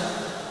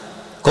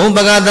ဂုံပ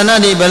ကသန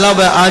တွေဘယ်လောက်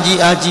ပဲအာကြီး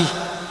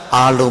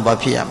အားလုံးပါ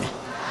ဖြစ်ရမယ်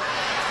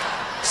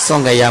စွ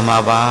န့်ကြရမှာ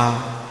ပါ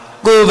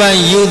ကိုယ်ပိုင်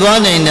ယူသွား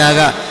နိုင်တာ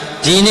က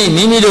ဒီနေ့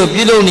မိမိတို့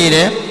ပြုလုပ်နေ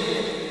တဲ့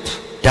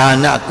ဒါ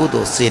နကု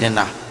သိုလ်စေတ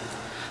နာ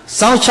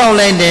စောင့်ချောက်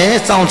လိုက်တဲ့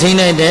စောင့်ထိန်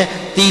လိုက်တဲ့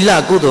သီလ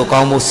ကုသိုလ်ကော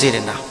င်းမှုစေတ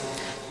နာ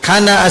ခ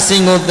န္ဓာအစ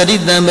ဉ်ကိုတတိ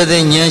တံပသိ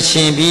ဉာဏ်ရှ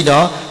င်ပြီး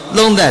တော့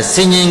သုံးသပ်ဆ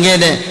င်ခြင်ခဲ့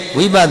တဲ့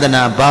ဝိပဿ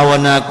နာဘာဝ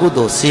နာကု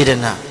သိုလ်စေတ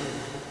နာ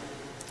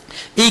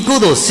ဤကု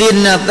သိုလ်စေတ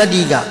နာတတ္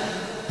တိက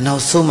နော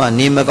က်ဆုံးမှ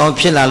နေမကောင်း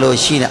ဖြစ်လာလို့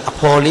ရှိနေအ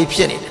ဖော်လေးဖြ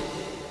စ်နေတယ်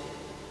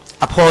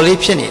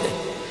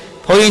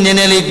ဘုန်းကြီးနည်း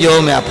နည်းလေးပြော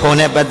မယ်အဖော်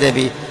နဲ့ပတ်သက်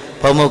ပြီး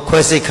ဘုံမခွဲ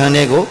စိတ်ခန်း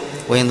ထဲကို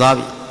ဝင်သွား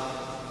ပြီ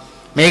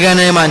မေကန်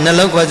ထဲမှာနှ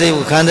လုံးခွဲစိတ်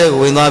ခန်းထဲကို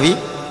ဝင်သွားပြီ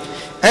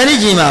အဲ့ဒီ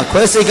ချိန်မှာ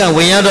ခွဲစိတ်ကဝ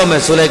င်ရတော့မ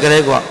ယ်ဆိုလိုက်ကြ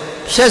တဲ့ကွာ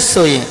ဖြတ်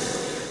ဆိုရင်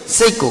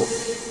စိတ်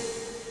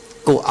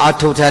ကိုအား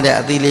ထုတ်ထားတဲ့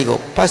အသီးလေးကို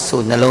ပတ်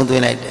ဆိုနှလုံးသွ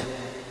င်းလိုက်တယ်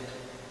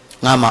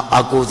ငါမှ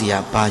အာကိုးစရာ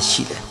ဘာ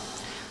ရှိလဲ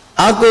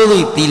အာကိုးသ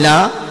ည့်သီလ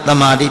သ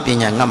မာဓိပ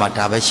ညာငါမှ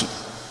ဒါပဲရှိ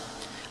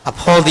အ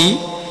ဖော်သည်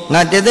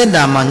ငါတသက်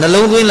တာမှာနှ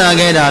လုံးသွင်းလာ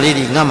ခဲ့တာလေး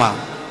ဒီငါမှ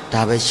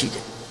ဒါပဲရှိတ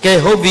ယ်ကဲ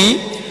ဟုတ်ပြီ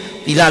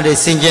သီလတွေ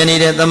စင်ကြယ်နေ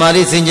တယ်သမာ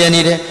ဓိစင်ကြယ်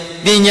နေတယ်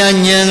ပညာ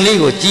ဉာဏ်လေး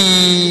ကိုကြည်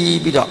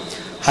ပြီးတော့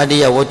ဟာတ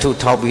ရဝတ္ထု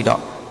ထောက်ပြီး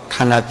တော့ခ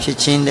န္ဓာဖြစ်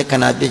ခြင်းနဲ့ခ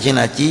န္ဓာပြည့်ခြင်း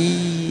လာကြည်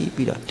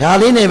ပြီးတော့ဒါ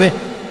လေးနဲ့ပဲ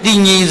တည်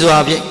ငြိမ်စွာ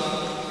ဖြင့်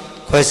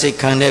ခွဲစိတ်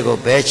ခန္ဓာကို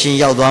ဘယ်ချင်း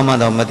ရောက်သွားမှ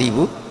တော့မသိ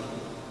ဘူး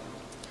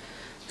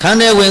ခန္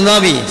ဓာဝင်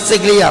သွားပြီစိ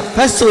တ်ကလေးကဖ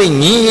တ်ဆို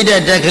ငြင်း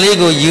တဲ့ဓာတ်ကလေး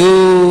ကိုယူ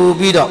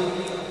ပြီးတော့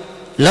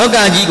လောက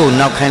ကြီးကို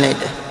နောက်ခိုင်းလိုက်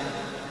တယ်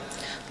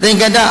သင်္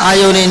ကတအာ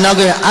ယုန်နဲ့နောက်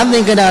ကအသ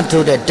င်္ကတ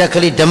ထိုးတဲ့ဓာတ်က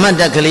လေးဓမ္မ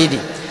ဓာတ်ကလေးဒီ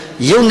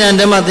ယုံနံ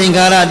ဓမ္မသင်္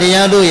ခါရတ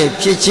ရားတို့ရဲ့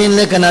ဖြစ်ခြင်းလ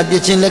က္ခဏာပြ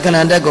ခြင်းလက္ခ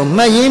ဏာဓာတ်ကို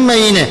မှတ်ရင်းနဲ့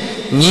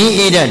ငြင်း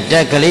တဲ့ဓာ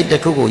တ်ကလေးတ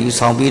စ်ခုကိုယူ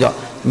ဆောင်ပြီးတော့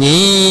ငြ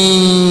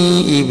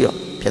င်းပြီးတော့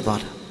ဖြစ်သွား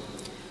တာ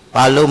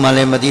ဘာလို့မှလ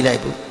ည်းမသိလို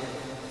က်ဘူး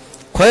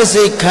ခွဲ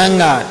စိတ်ခန်း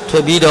ကထွ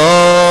က်ပြီး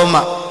တော့မှ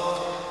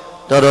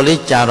တော်တော်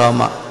လေးကြာတော့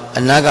မှ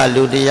အနာက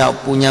လူတယောက်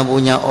ပူညာ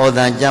ဩ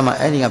ဇာကြမှာ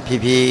အဲ့ဒီကဖြ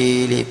ည်းဖြ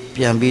ည်းလေး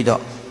ပြန်ပြီး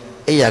တော့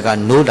အဲ့ရက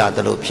နိုးတာတ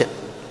လို့ဖြစ်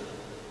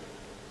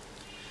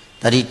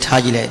တတိ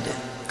ထားကြည့်လိုက်တယ်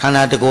ခန္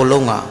ဓာတစ်ကိုယ်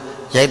လုံးက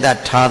ရိုက်တာ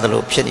ထားသ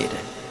လိုဖြစ်နေတ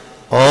ယ်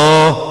ဩ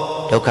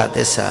ဒုက္ခသ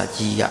စ္စာ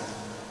ကြီးက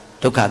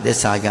သူ့ဟာ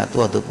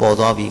သူပေါ်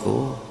သွားပြီ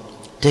ကို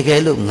တက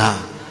ယ်လို့ငါ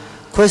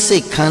ခွဲစိ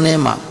တ်ခန်းထဲ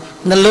မှာ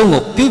နှလုံး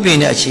ကိုပြုပြင်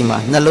တဲ့အချိန်မှာ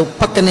နှလုံး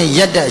ပကနဲ့ရ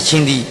က်တဲ့အချိ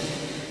န်ဒီ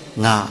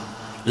ငါ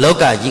လော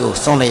ကကြီးကို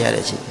စွန့်လိုက်ရ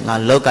တဲ့အချိန်ငါ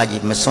လောက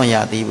ကြီးမစွန့်ရ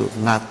သေးဘူး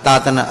ငါသာ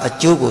သနာအ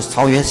ကျိုးကို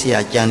ဆောင်ရွက်เสีย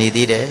ကြံနေ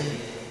သေးတယ်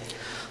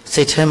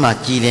စိတ်ထဲမှာ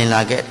ကြည်လင်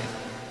လာခဲ့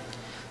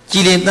ကြ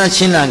ည်လင်တန့်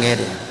ရှင်းလာခဲ့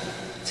တယ်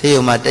ဆေး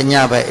ရုံမှာတည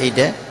ပဲအိတ်တ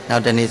ယ်နော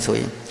က်တနေ့ဆို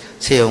ရင်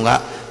ဆေးရုံက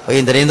ဘုရ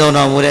င်တရင်တော်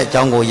တော်မူတဲ့အ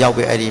ကြောင်းကိုရောက်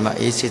ပြီအဲ့ဒီမှာ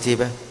အေးစစ်စစ်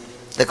ပဲ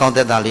တက်ကောင်းတ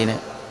က်တာလေးနဲ့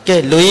ကဲ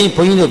လူရင်း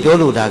ဘုန်းကြီးတို့ပြော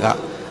လို့တာက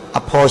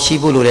အဖော်ရှိ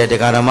ဖို့လိုတဲ့တ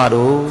ရားဓမ္မ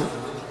တို့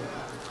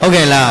ဟုတ်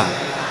ကဲ့လား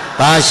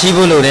ဘာရှိ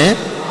ဖို့လိုတယ်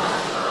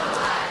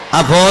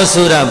အဖော်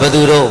ဆိုတာဘယ်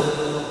သူတို့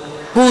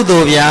ကု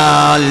သိုလ်ဗျာ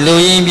လူ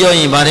ရင်းပြော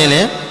ရင်ဗါတယ်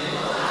လေ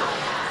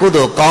ကု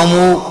သိုလ်ကောင်း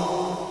မှု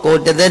ကို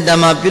တသက်တ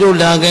မပြုလုပ်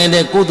လာခဲ့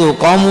တဲ့ကုသိုလ်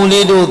ကောင်းမှု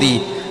လေးတို့သည်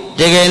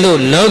တကယ်လို့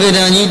လောက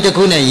ဓာတ်ကြီးတစ်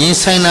ခုနဲ့ရင်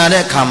ဆိုင်လာ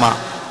တဲ့အခါမှာ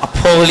အ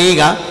ဖော်လေး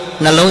က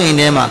နှလုံးအိမ်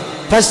ထဲမှာ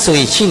ဖတ်ဆို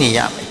ရှိနေရ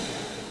မယ်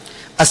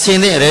အစင်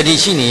တဲ့ ready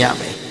ရှိနေရ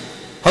မယ်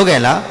ဟုတ်ကဲ့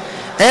လား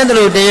အဲ့ဒါ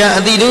လို့တရား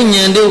အတိတို့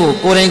ဉာဏ်တို့ကို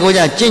ကိုယ်တိုင်ကိုယ်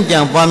ကြကြင့်ကြံ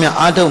ပွားများ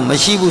အားထုတ်မ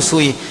ရှိဘူး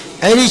ဆိုရင်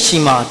အဲ့ဒီချိ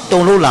န်မှာတုံ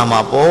လို့လာမှာ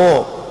ပေါ့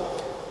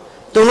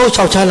တုံလို့၆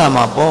ချလာ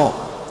မှာပေါ့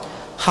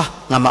ဟာ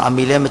ငါမအ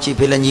မေလည်းမချစ်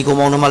ဖေးလည်းညီကောင်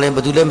မောင်နှမလည်းဘ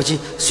သူလည်းမချစ်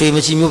ဆွေမ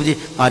ချစ်မျိုးမချစ်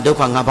ငါဒုက္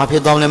ခငါဘာဖြ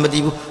စ်သွားမလဲမသိ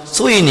ဘူး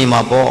စိုးရင်နေမှာ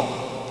ပေါ့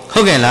ဟု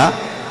တ်ကဲ့လား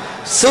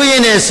စိုးရ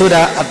င်နေဆို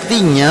တာအတိ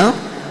ညာ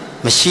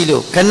မရှိ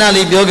လို့ခဏ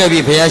လေးပြောခဲ့ပြီ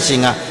ဘုရားရှင်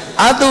က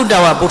အတုတ္တ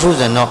ဝပုထု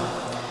ဇဉ်တော့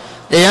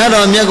တရား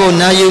တော်မြတ်ကို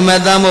နာယူမှ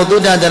တ်သားမှုသု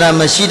တ္တတရ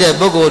မရှိတဲ့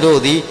ပုဂ္ဂိုလ်တို့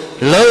သည်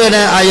လောက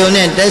ဓာတ်အာယုန်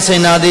နဲ့တိုက်ဆို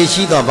င်တာသည်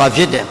ရှိတော့ဘာဖြ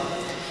စ်တယ်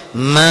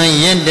မန်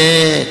ရက်တယ်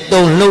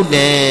တုံလှုပ်တ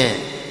ယ်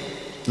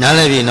နားလ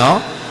ည်ပြီနော်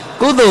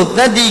ကုသိုလ်တ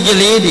တ္တိက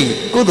လေးတွေ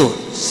ကုသိုလ်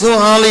စွ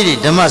မ်းအားလေးတွေ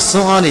ဓမ္မစွ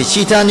မ်းအားတွေ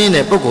ရှိထားနေ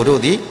တဲ့ပုဂ္ဂိုလ်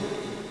တို့သည်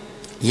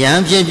ယံ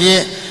ဖြစ်ဖြ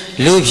စ်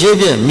လူဖြစ်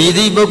ဖြစ်မြည်သ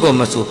ည့်ပုဂ္ဂိုလ်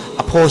မဆို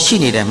အဖော်ရှိ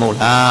နေတယ်မဟုတ်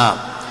လား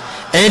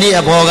အဲ့ဒီ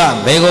အဖော်က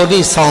ဘယ်ကိုတိ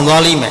ဆောင်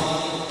သွားလိမ့်မယ်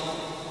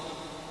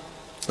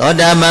သော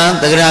တာပန်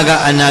သဂရက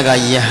အနာက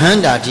ယဟန္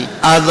တာတိ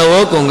အာသဝ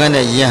ကုံက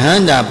တဲ့ယဟ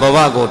န္တာဘဝ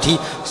ကိုထိ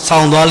ဆော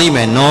င်သွားလိမ့်မ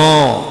ယ်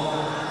နော်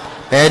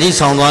ဘယ်ထိ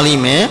ဆောင်သွားလိ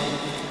မ့်မယ်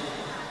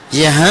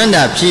ယဟန္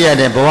တာဖြစ်ရ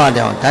တဲ့ဘဝ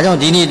တောင်ဒါကြောင့်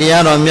ဒီနေ့တ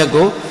ရားတော်မြတ်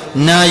ကို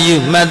နာယူ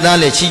မှတ်သား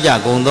လက်ရှိကြ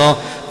ကုန်သော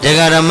ဒဂ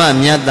ရမ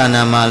မြတ်တဏ္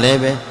ဍာမှာလည်း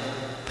ပဲ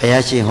ဘု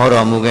ရားရှင်ဟော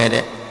တော်မူခဲ့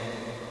တဲ့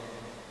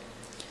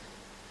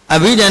အ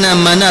ဘိဓ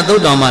မ္မာနသု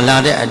တ်တော်မှာလာ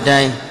တဲ့အတို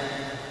င်း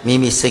မိ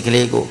မိစိတ်က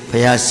လေးကိုဘု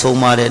ရားဆုံး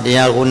မတဲ့တ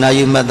ရားကိုနာ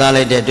ယူမှတ်သား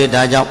လိုက်တဲ့အတွက်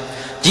ဒါကြောင့်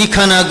ဒီခ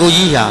န္ဓာကိုယ်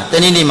ကြီးဟာတ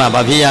နေ့နေ့မှာ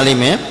ဘာဖြစ်ရလိ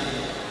မ့်မယ်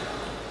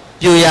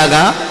ပြိုရက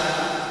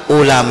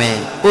အိုလာမယ်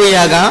ကိုရ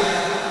က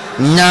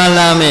နာ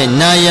လာမယ်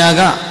နာရ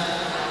က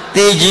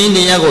တေခြင်းတ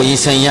ရားကိုရင်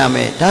ဆိုင်ရမ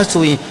ယ်ဒါ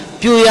ဆိုရင်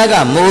ပြိုရက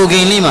မိုးခ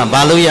င်လေးမှာ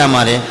ဘာလို့ရ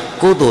မှာလဲ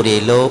ကုသိုလ်တွေ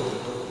လို့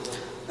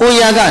ကို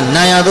ရက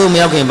နာရသို့မ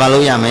ရောက်ခင်ဘာ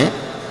လို့ရမယ်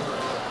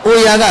ကို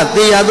ရက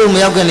တေရသို့မ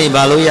ရောက်ခင်လေး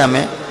ဘာလို့ရမ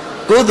ယ်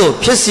ကုသိုလ်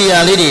ဖြစ်စီရ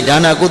လေးတွေဒါ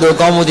နကုသိုလ်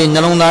ကောင်းမှုတွေနှ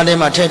လုံးသားထဲ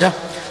မှာထည့်ထား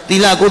သီ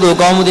လကုသိုလ်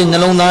ကောင်းမှုတွေနှ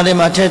လုံးသားထဲ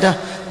မှာထည့်ထား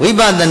ဝိ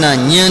ပဿနာ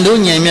ဉာဏ်တို့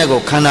ဉာဏ်မြတ်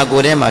ကိုခန္ဓာကို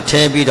ယ်ထဲမှာထ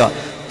ည့်ပြီးတော့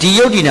ဒီ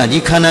ယုတ်ဒီနာဒီ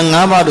ခန္ဓာ၅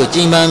ပါးတို့ကျ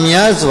င့်ပံ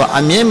များစွာ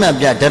အမြဲမှတ်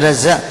ပြဒရ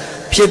ဇတ်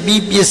ဖြစ်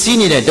ပြီးပစ္စည်း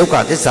နေတဲ့ဒုက္ခ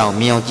သစ္စာကို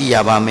မြင်အောင်ကြည့်ရ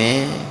ပါမယ်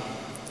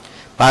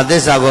။ဘာသ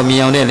စ္စာကိုမြ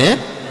င်အောင်လဲ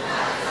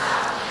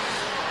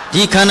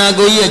ဒီခန္ဓာ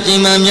ကိုယ်ရဲ့ကျ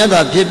င့်ပံများ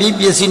စွာဖြစ်ပြီး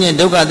ပစ္စည်းနေတဲ့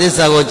ဒုက္ခသစ္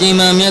စာကိုကျင့်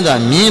ပံများစွာ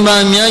မြင်ပါ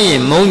များရ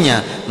င်မုံညာ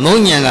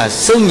က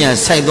စုံညာ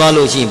ဆိုင်သွား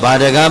လို့ရှိရင်ဘာ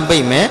တကားပိ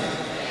တ်မယ်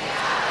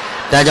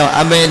။ဒါကြောင့်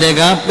အပေတ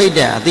ကားပိတ်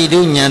တဲ့အတိတု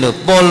ဉာဏ်တို့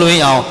ပေါ်လွင်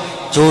အောင်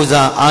ကြိုး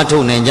စားအားထု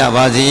တ်နိုင်ကြ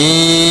ပါစေ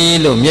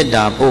လို့မေတ္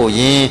တာပို့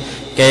ရင်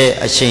ကဲ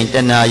အချိန်တ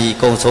နာကြီး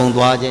ကုံဆုံး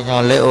သွားခြင်းကြော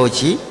င့်လက်အို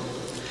ချီ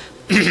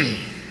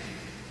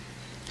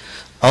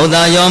ဩ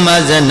ဒါယောမ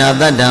ဇဏ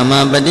တတ္တမ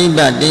ပฏิပ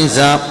တ်တိသ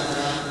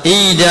ဣ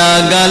ဒာ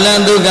ကာလ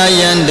ဒုက္ခ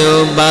ယံတု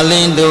ပါလ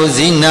င်တု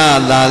ဇိနာ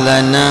သာလ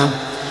နံ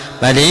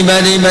ပฏิပ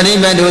တ်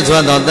တု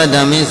သောသောတတ္တ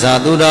မိသာ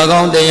သူတော်ကော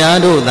င်းတရား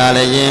တို့သာလ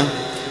ည်း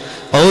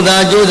ဩဒါ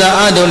ကြိုးစား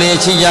အားထုတ်လျက်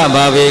ရှိကြ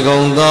ပါပေကု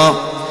န်သော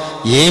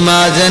ယေမာ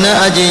ဇန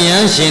အကျဉ်ယံ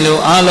ရှင်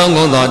တို့အလုံး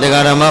ကုန်သောတ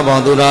ရားဓမ္မပေါ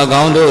င်းသူတော်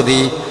ကောင်းတို့သ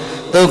ည်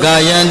ဒုက္ခ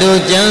ယံတို့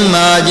ကျမ်း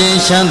မာခြင်း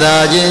ချမ်းသာ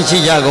ခြင်းရှိ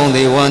ကြကုန်သ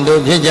ည်ဝန်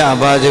တို့ဖြစ်ကြ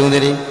ပါကြုံတ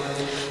ည်း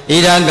ဣ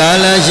ဒကာ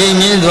လရှိ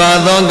မြင့်စွာ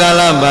သောကာ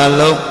လပတ်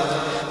လုံး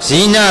ဇိ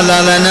နသာ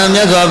လနာမြ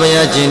တ်စွာဘု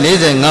ရားရှင်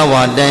45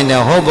ဝါတိုင်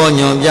တဲ့ဟောပေါ်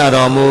ညွန်ပြ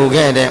တော်မူ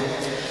ခဲ့တဲ့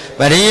ပ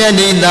ရိယ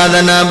တိသာသ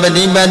နာပ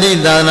ฏิပတ်တိ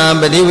သာသနာ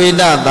ပฏิဝေ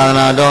ဒသာသ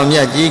နာတော်မြ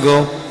တ်ကြီး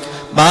ကို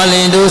ပါလ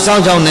င်တို့စော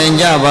င့်ရှောက်နိုင်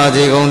ကြပါ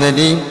စေကုန်သ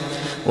တည်း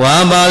ဝါ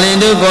ပါလင်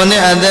တို့ကို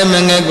နဲ့အသက်မ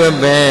ငယ်ကွယ်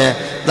ပဲ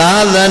သာ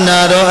သနာ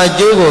တော်အ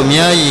ကျိုးကို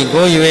များဤ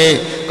ကို၍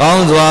ကော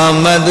င်းစွာ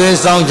မသွေး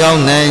ဆောင်ချော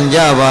င်းနိုင်ကြ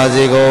ပါ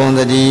စေကုန်သ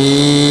တ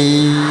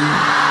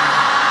ည်း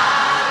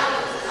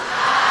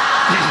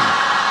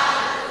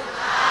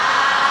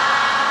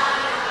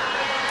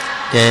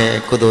ကဲ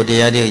ကုသိုလ်တ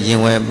ရားတွေရင်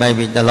ဝယ်ပိုက်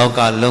ပြီးတလောက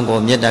လုံးကို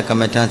မေတ္တာကမ္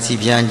မထံစီ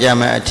ပြန်ကြ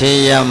မယ်အထေ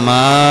ရ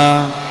မှာ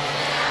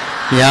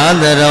ယာ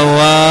တရ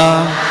ဝါ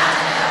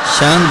ချ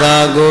မ်းသာ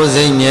ကို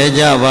စိတ်မြဲ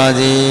ကြပါ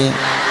စေ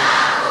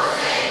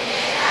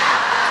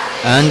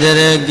အန္တ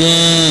ရက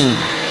င်း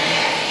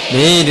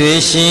ဘေးတွေ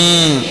ရှ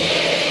င်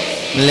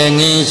လက်င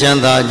င်းချမ်း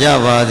သာကြ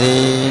ပါစေ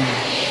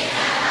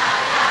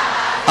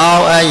အော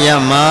က်အယ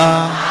မ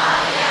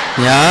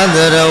ညာတ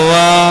ရ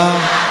ဝါ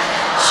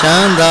ချ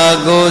မ်းသာ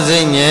ကိုစိ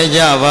တ်မြဲကြ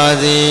ပါ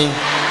စေ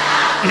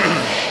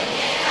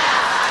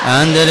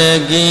န္တရ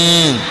က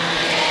င်း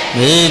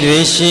မိတွေ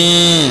ရှ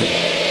င်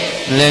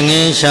လက်င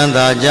င်းချမ်း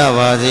သာကြ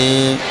ပါစေ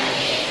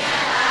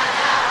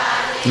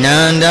န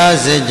န္ဒ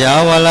စကြ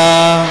ဝဠာ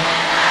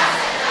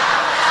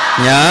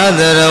ညာ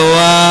တရ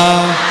ဝါ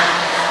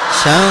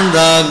ချမ်း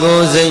သာကို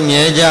ယ်စိတ်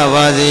မြဲကြ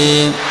ပါစေ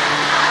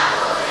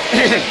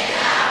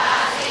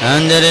အ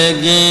န္တရ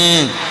က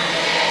င်း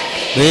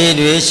မိ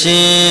တွေရှ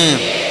င်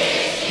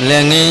လ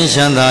က်ငင်းချ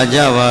မ်းသာကြ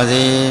ပါ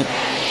စေ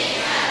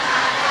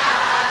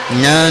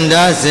နန္ဒ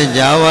စ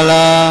ကြဝ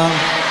ဠာ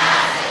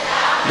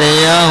တ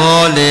ရား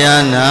ဟောတ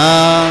ရားနာ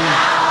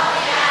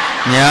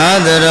ညာ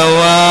တရ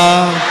ဝါ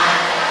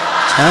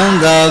ချမ်း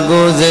သာ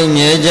ကိုယ်စိတ်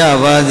မြဲကြ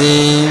ပါစေ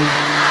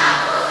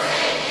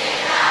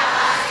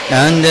အ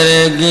န္တရ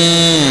က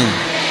င်း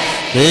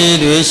ဘေး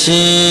တွေရှ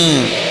င်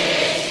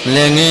လ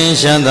က်ငင်း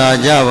ချမ်းသာ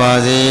ကြပါ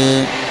စေ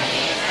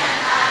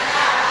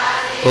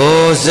ကို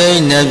ယ်စိတ်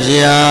နှပြ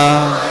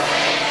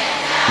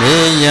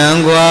မေးရန်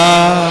กว่า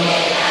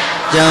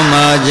ကျမ်း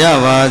မာကြ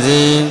ပါ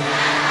စေ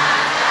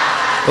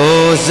ကို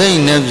ယ်စိတ်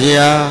နှပြ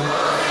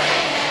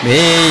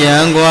မေးရ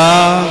န်กว่า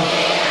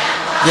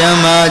ကျမ်း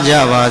မာကြ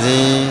ပါ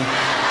စေ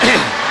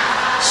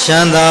ချ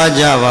မ်းသာ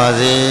ကြပါ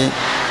စေ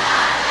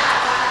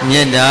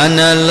မေတ္တာ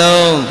နှ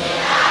လုံး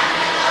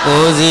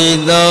ကိုယ်စီ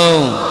သုံး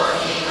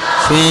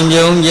ဆွေ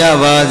မြုံကြ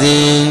ပါစေ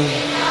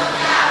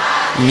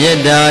မေ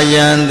တ္တာ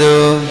ယံသူ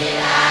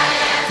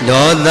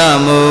ဒေါသ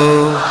မု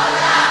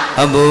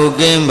အဘု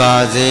ကင်းပါ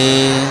စေ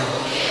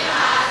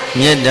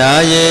မေတ္တာ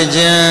ရေချ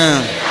မ်း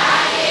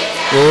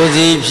ကိုယ်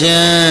စီဖြ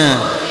င့်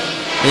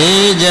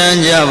အေးချမ်း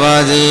ကြပါ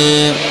စေ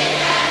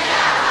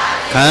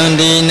ခန္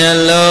တီနှ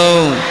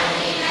လုံး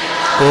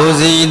ကိုယ်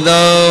စီ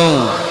သုံး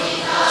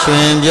ချွ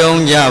င်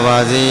ပြုံးကြပါ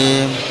စေ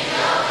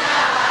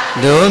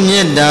ဒုမေ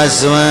တ္တာ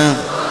စွမ်း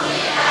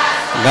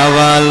က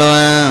ဘာလွ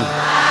န်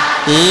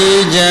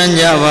အေးချမ်း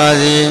ကြပါ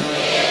စေ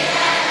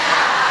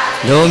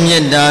ဒုမေ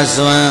တ္တာ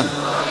စွမ်း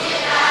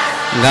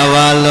က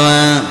ဘာလွ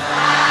န်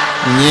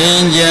ငြိ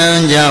မ်းချ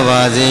မ်းကြ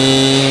ပါစေ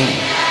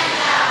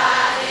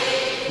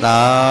သာ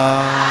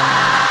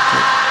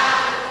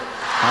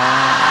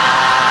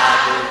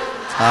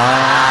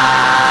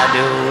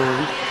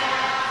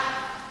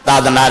သာ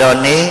သနာတော်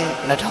နေ့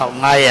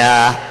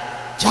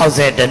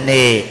2560နှ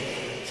စ်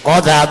ကော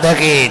ဇာတက္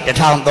ကိ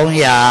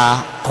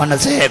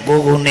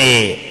1389ခုနှစ်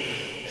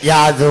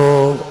ရာစု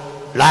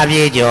လပြ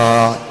ည့်ကျော်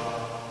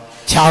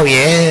6ရ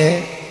က်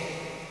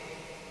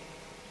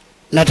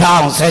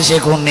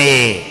2018ခုနှစ်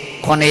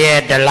9ရက်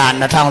တလ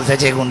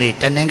2018ခုနှစ်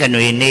တနင်္ဂ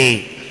နွေနေ့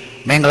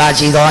မင်္ဂလာ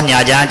ရှိသောည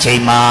ချမ်းချိ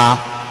န်မှာ